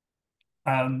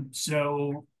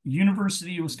 So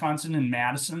University of Wisconsin in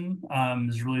Madison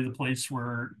is really the place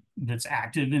that's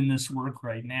active in this work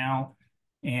right now.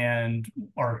 And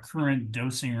our current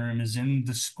dosing room is in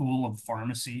the School of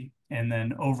Pharmacy. And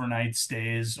then overnight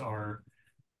stays are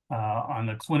on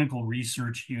the clinical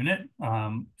research unit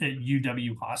at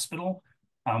UW Hospital.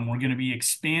 We're going to be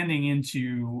expanding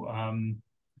into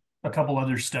a couple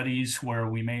other studies where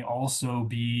we may also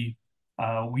be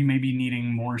We may be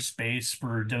needing more space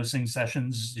for dosing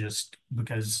sessions just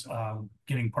because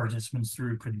getting participants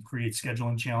through could create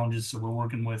scheduling challenges. So we're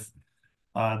working with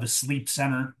the sleep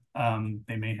center.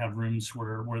 They may have rooms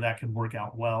where that could work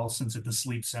out well, since at the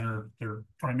sleep center, they're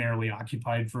primarily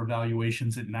occupied for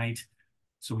evaluations at night.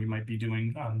 So we might be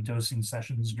doing dosing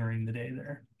sessions during the day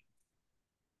there.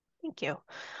 Thank you.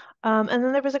 And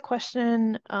then there was a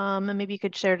question, and maybe you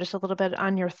could share just a little bit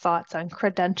on your thoughts on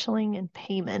credentialing and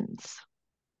payments.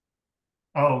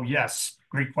 Oh, yes.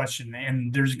 Great question.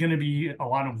 And there's going to be a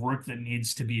lot of work that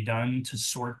needs to be done to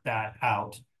sort that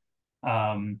out.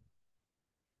 Um,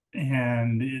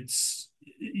 and it's,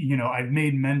 I've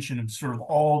made mention of sort of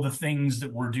all the things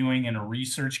that we're doing in a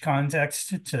research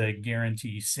context to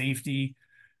guarantee safety.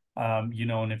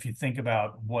 And if you think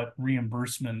about what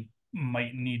reimbursement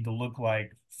might need to look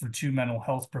like for two mental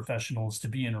health professionals to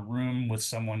be in a room with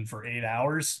someone for 8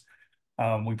 hours,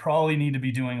 we probably need to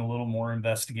be doing a little more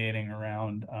investigating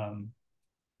around,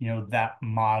 that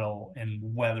model and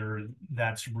whether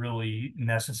that's really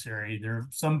necessary. There are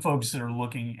some folks that are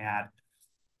looking at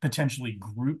potentially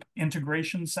group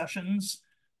integration sessions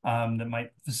that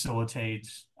might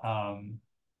facilitate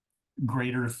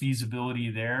greater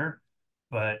feasibility there.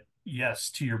 But yes,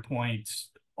 to your point,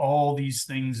 all these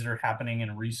things that are happening in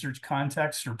a research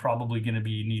context are probably going to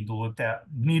need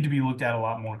to be looked at a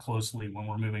lot more closely when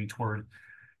we're moving toward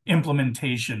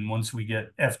implementation once we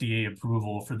get FDA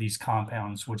approval for these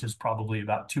compounds, which is probably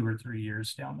about 2 or 3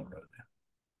 years down the road.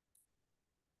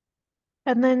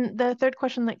 And then the third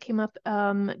question that came up,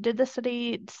 did the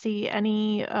study see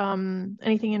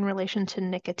anything in relation to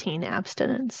nicotine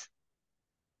abstinence?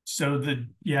 So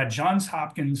Johns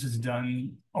Hopkins has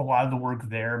done a lot of the work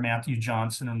there. Matthew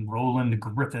Johnson and Roland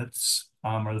Griffiths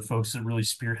are the folks that really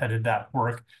spearheaded that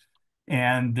work.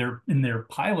 And they're in their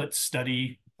pilot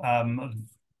study of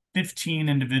 15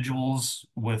 individuals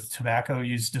with tobacco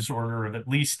use disorder of at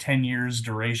least 10 years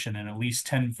duration and at least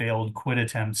 10 failed quit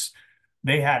attempts.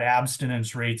 They had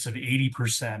abstinence rates of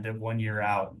 80% at 1 year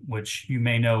out, which you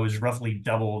may know is roughly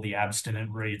double the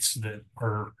abstinence rates that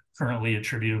are currently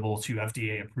attributable to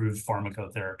FDA-approved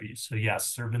pharmacotherapy. So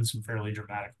yes, there have been some fairly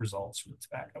dramatic results with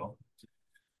tobacco.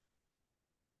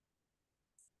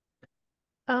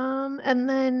 And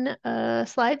then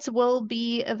slides will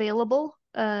be available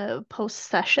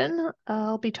post-session.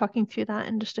 I'll be talking through that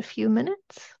in just a few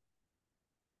minutes.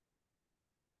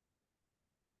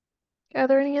 Are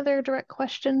there any other direct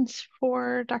questions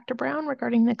for Dr. Brown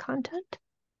regarding the content?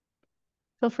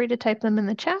 Feel free to type them in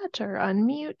the chat or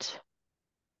unmute.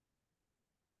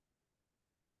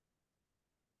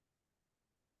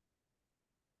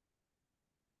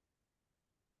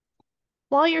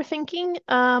 While you're thinking,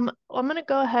 I'm going to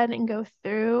go ahead and go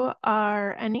through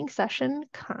our ending session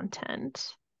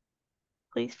content.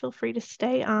 Please feel free to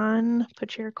stay on,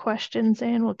 put your questions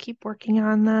in. We'll keep working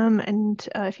on them. And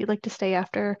if you'd like to stay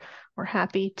after, we're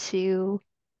happy to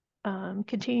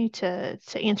continue to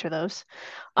answer those.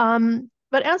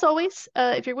 But as always,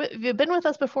 if you've been with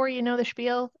us before, you know the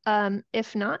spiel.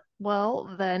 If not,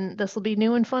 well, then this will be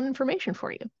new and fun information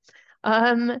for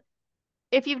you.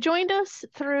 If you've joined us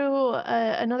through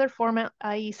another format,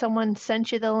 i.e. someone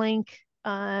sent you the link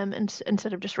and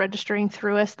instead of just registering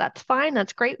through us, that's fine.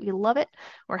 That's great. We love it.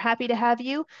 We're happy to have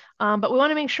you. But we want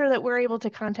to make sure that we're able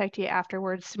to contact you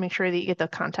afterwards to make sure that you get the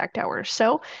contact hours.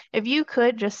 So if you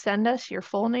could just send us your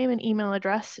full name and email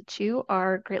address to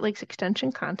our Great Lakes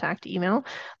Extension contact email,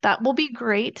 that will be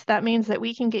great. That means that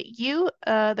we can get you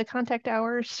the contact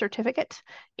hours certificate.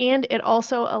 And it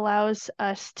also allows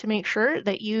us to make sure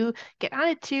that you get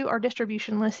added to our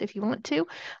distribution list if you want to.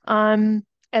 And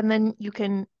then you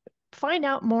can find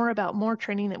out more about more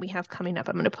training that we have coming up.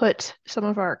 I'm going to put some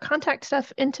of our contact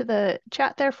stuff into the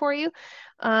chat there for you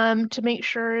to make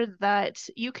sure that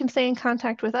you can stay in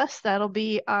contact with us. That'll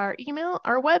be our email,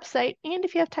 our website, and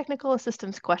if you have technical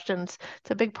assistance questions,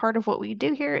 it's a big part of what we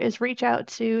do here is reach out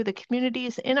to the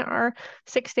communities in our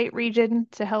 6-state region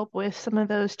to help with some of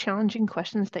those challenging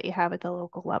questions that you have at the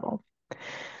local level.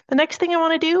 The next thing I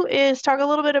want to do is talk a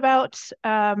little bit about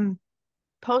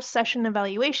post-session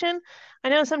evaluation. I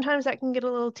know sometimes that can get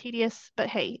a little tedious, but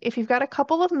hey, if you've got a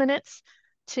couple of minutes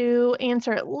to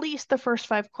answer at least the first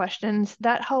 5 questions,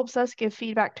 that helps us give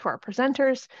feedback to our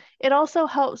presenters. It also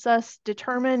helps us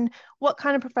determine what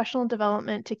kind of professional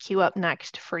development to queue up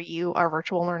next for you, our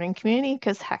virtual learning community,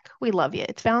 because heck, we love you.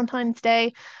 It's Valentine's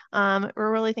Day.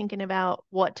 We're really thinking about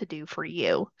what to do for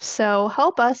you. So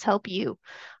help us help you.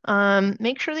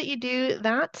 Make sure that you do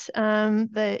that,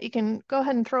 that you can go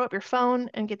ahead and throw up your phone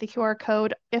and get the QR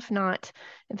code. If not,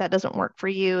 if that doesn't work for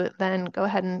you, then go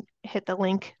ahead and hit the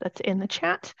link that's in the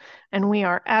chat. And we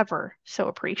are ever so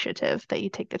appreciative that you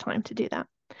take the time to do that.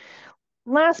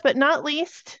 Last but not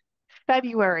least,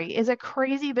 February is a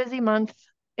crazy busy month.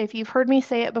 If you've heard me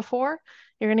say it before,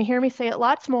 you're going to hear me say it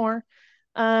lots more.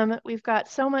 We've got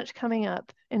so much coming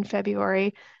up in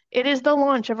February. It is the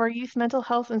launch of our Youth Mental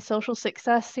Health and Social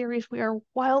Success series. We are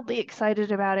wildly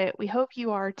excited about it. We hope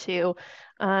you are too.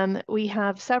 We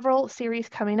have several series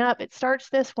coming up. It starts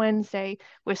this Wednesday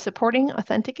with supporting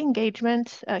authentic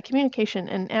engagement, communication,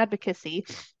 and advocacy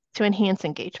to enhance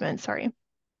engagement. Sorry.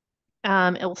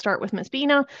 It will start with Ms.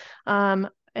 Bina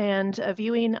and a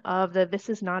viewing of the This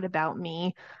Is Not About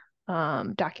Me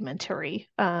documentary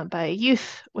by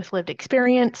youth with lived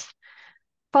experience,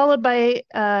 followed by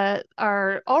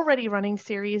our already running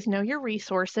series, Know Your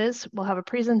Resources. We'll have a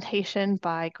presentation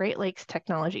by Great Lakes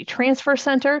Technology Transfer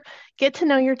Center. Get to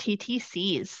know your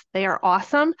TTCs. They are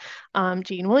awesome.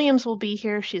 Jean Williams will be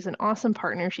here. She's an awesome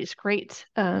partner. She's great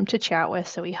to chat with.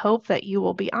 So we hope that you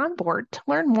will be on board to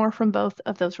learn more from both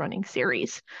of those running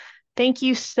series. Thank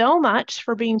you so much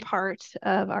for being part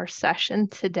of our session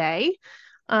today.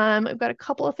 I've got a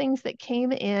couple of things that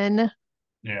came in.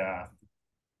 Yeah.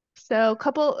 So a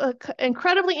couple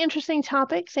incredibly interesting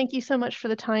topics. Thank you so much for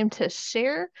the time to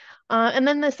share. And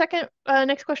then the second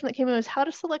next question that came in was how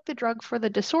to select the drug for the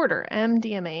disorder,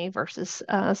 MDMA versus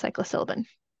psilocybin.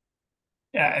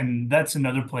 Yeah, and that's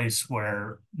another place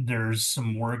where there's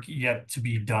some work yet to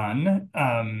be done.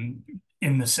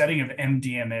 In the setting of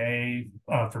MDMA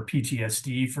for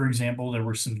PTSD, for example, there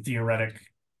were some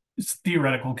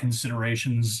theoretical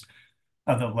considerations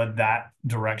that led that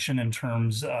direction in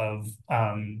terms of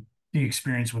the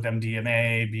experience with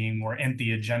MDMA being more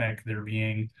entheogenic, there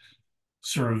being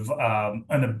sort of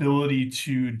an ability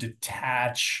to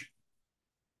detach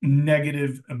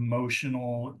negative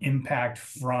emotional impact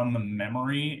from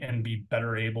memory and be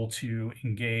better able to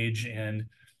engage in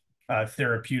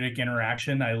therapeutic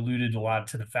interaction. I alluded a lot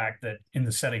to the fact that in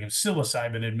the setting of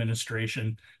psilocybin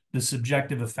administration, the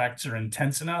subjective effects are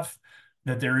intense enough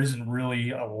that there isn't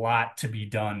really a lot to be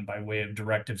done by way of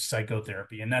directive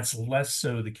psychotherapy. And that's less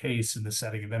so the case in the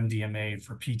setting of MDMA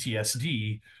for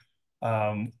PTSD,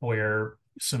 where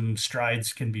some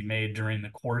strides can be made during the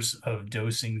course of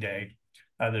dosing day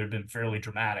that have been fairly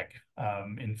dramatic.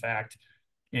 In fact,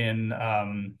 in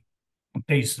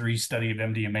phase 3 study of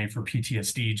MDMA for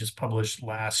PTSD just published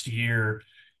last year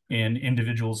in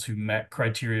individuals who met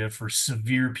criteria for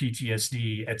severe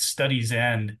PTSD at study's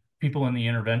end, people in the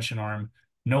intervention arm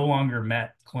no longer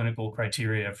met clinical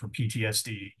criteria for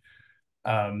PTSD.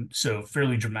 So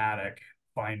fairly dramatic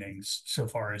findings so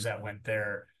far as that went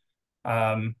there.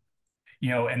 And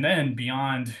then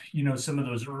beyond, some of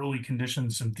those early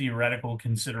conditions, some theoretical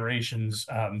considerations,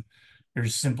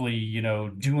 there's simply,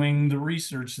 doing the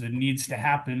research that needs to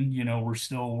happen. We're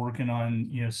still working on,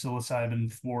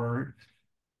 psilocybin for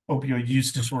opioid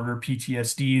use disorder,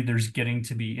 PTSD. There's getting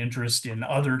to be interest in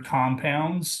other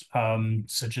compounds,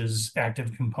 such as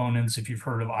active components. If you've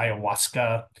heard of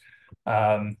ayahuasca,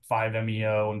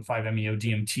 5-MeO and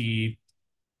 5-MeO-DMT,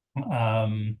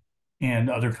 and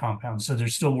other compounds. So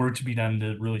there's still work to be done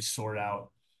to really sort out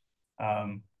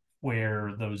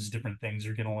where those different things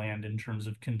are going to land in terms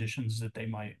of conditions that they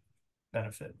might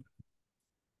benefit.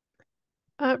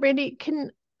 Randy,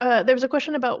 there was a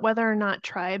question about whether or not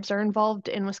tribes are involved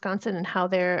in Wisconsin and how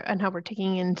we're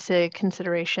taking into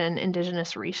consideration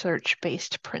indigenous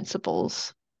research-based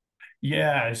principles.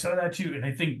 Yeah, I saw that too. And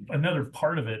I think another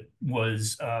part of it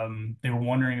was they were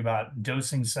wondering about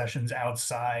dosing sessions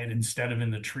outside instead of in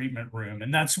the treatment room.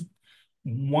 And that's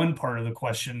one part of the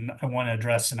question I want to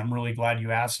address, and I'm really glad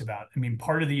you asked about. I mean,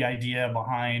 part of the idea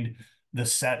behind the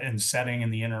set and setting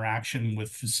and the interaction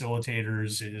with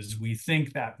facilitators is we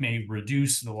think that may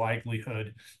reduce the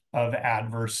likelihood of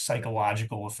adverse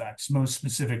psychological effects, most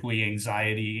specifically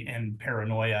anxiety and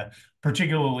paranoia,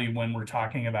 particularly when we're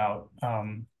talking about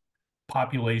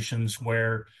populations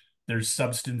where there's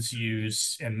substance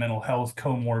use and mental health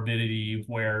comorbidity,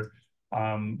 where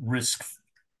risk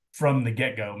from the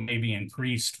get-go may be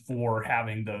increased for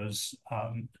having those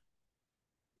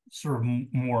sort of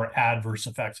more adverse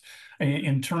effects.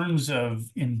 In terms of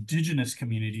indigenous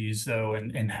communities, though,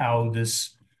 and how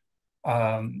these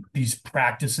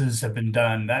practices have been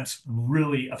done, that's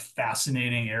really a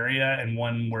fascinating area, and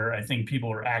one where I think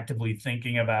people are actively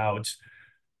thinking about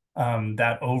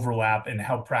that overlap and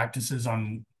how practices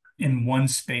in one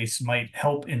space might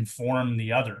help inform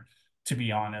the other. To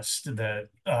be honest, that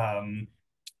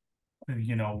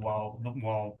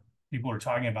while people are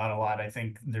talking about a lot, I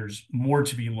think there's more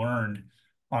to be learned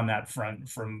on that front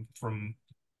from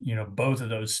both of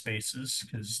those spaces.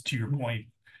 Because to your point,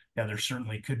 yeah, there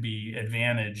certainly could be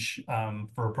advantage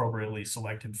for appropriately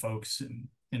selected folks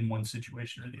in one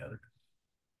situation or the other.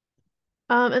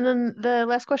 And then the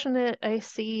last question that I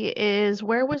see is,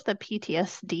 where was the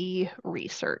PTSD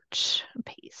research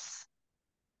piece?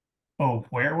 Oh,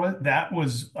 where was that?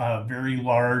 Was a very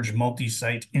large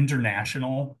multi-site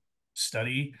international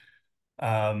study.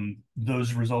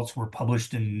 Those results were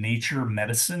published in Nature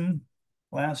Medicine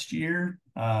last year.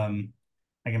 I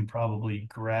can probably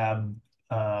grab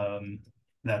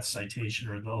that citation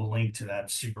or the link to that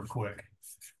super quick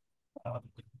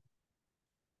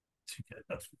to get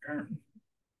up there.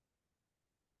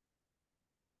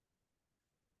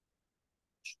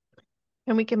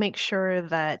 And we can make sure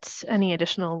that any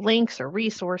additional links or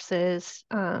resources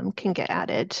can get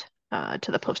added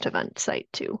to the post-event site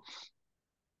too.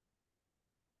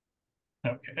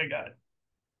 Okay, I got it.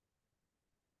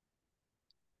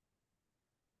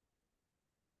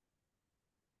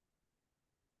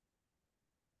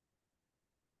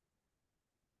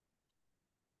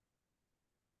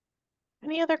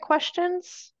 Any other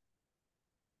questions?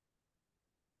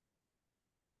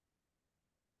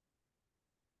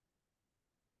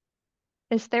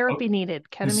 Is Oh, therapy needed? is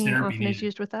Ketamine therapy often is needed?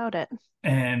 used without it.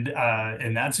 And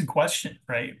that's a question,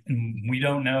 right? And we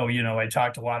don't know. I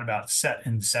talked a lot about set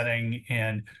and setting,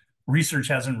 and research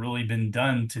hasn't really been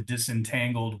done to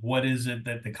disentangle what is it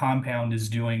that the compound is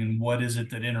doing and what is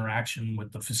it that interaction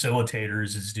with the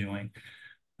facilitators is doing.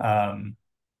 Um,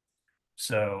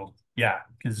 so yeah,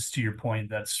 because to your point,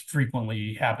 that's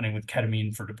frequently happening with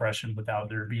ketamine for depression without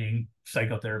there being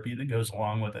psychotherapy that goes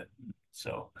along with it.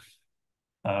 So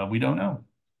we don't know.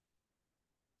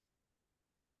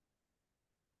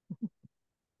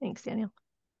 Thanks, Daniel.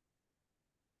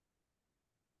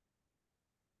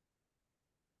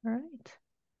 All right.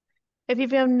 If you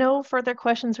have no further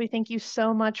questions, we thank you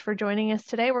so much for joining us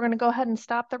today. We're going to go ahead and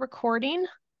stop the recording.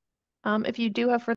 If you do have further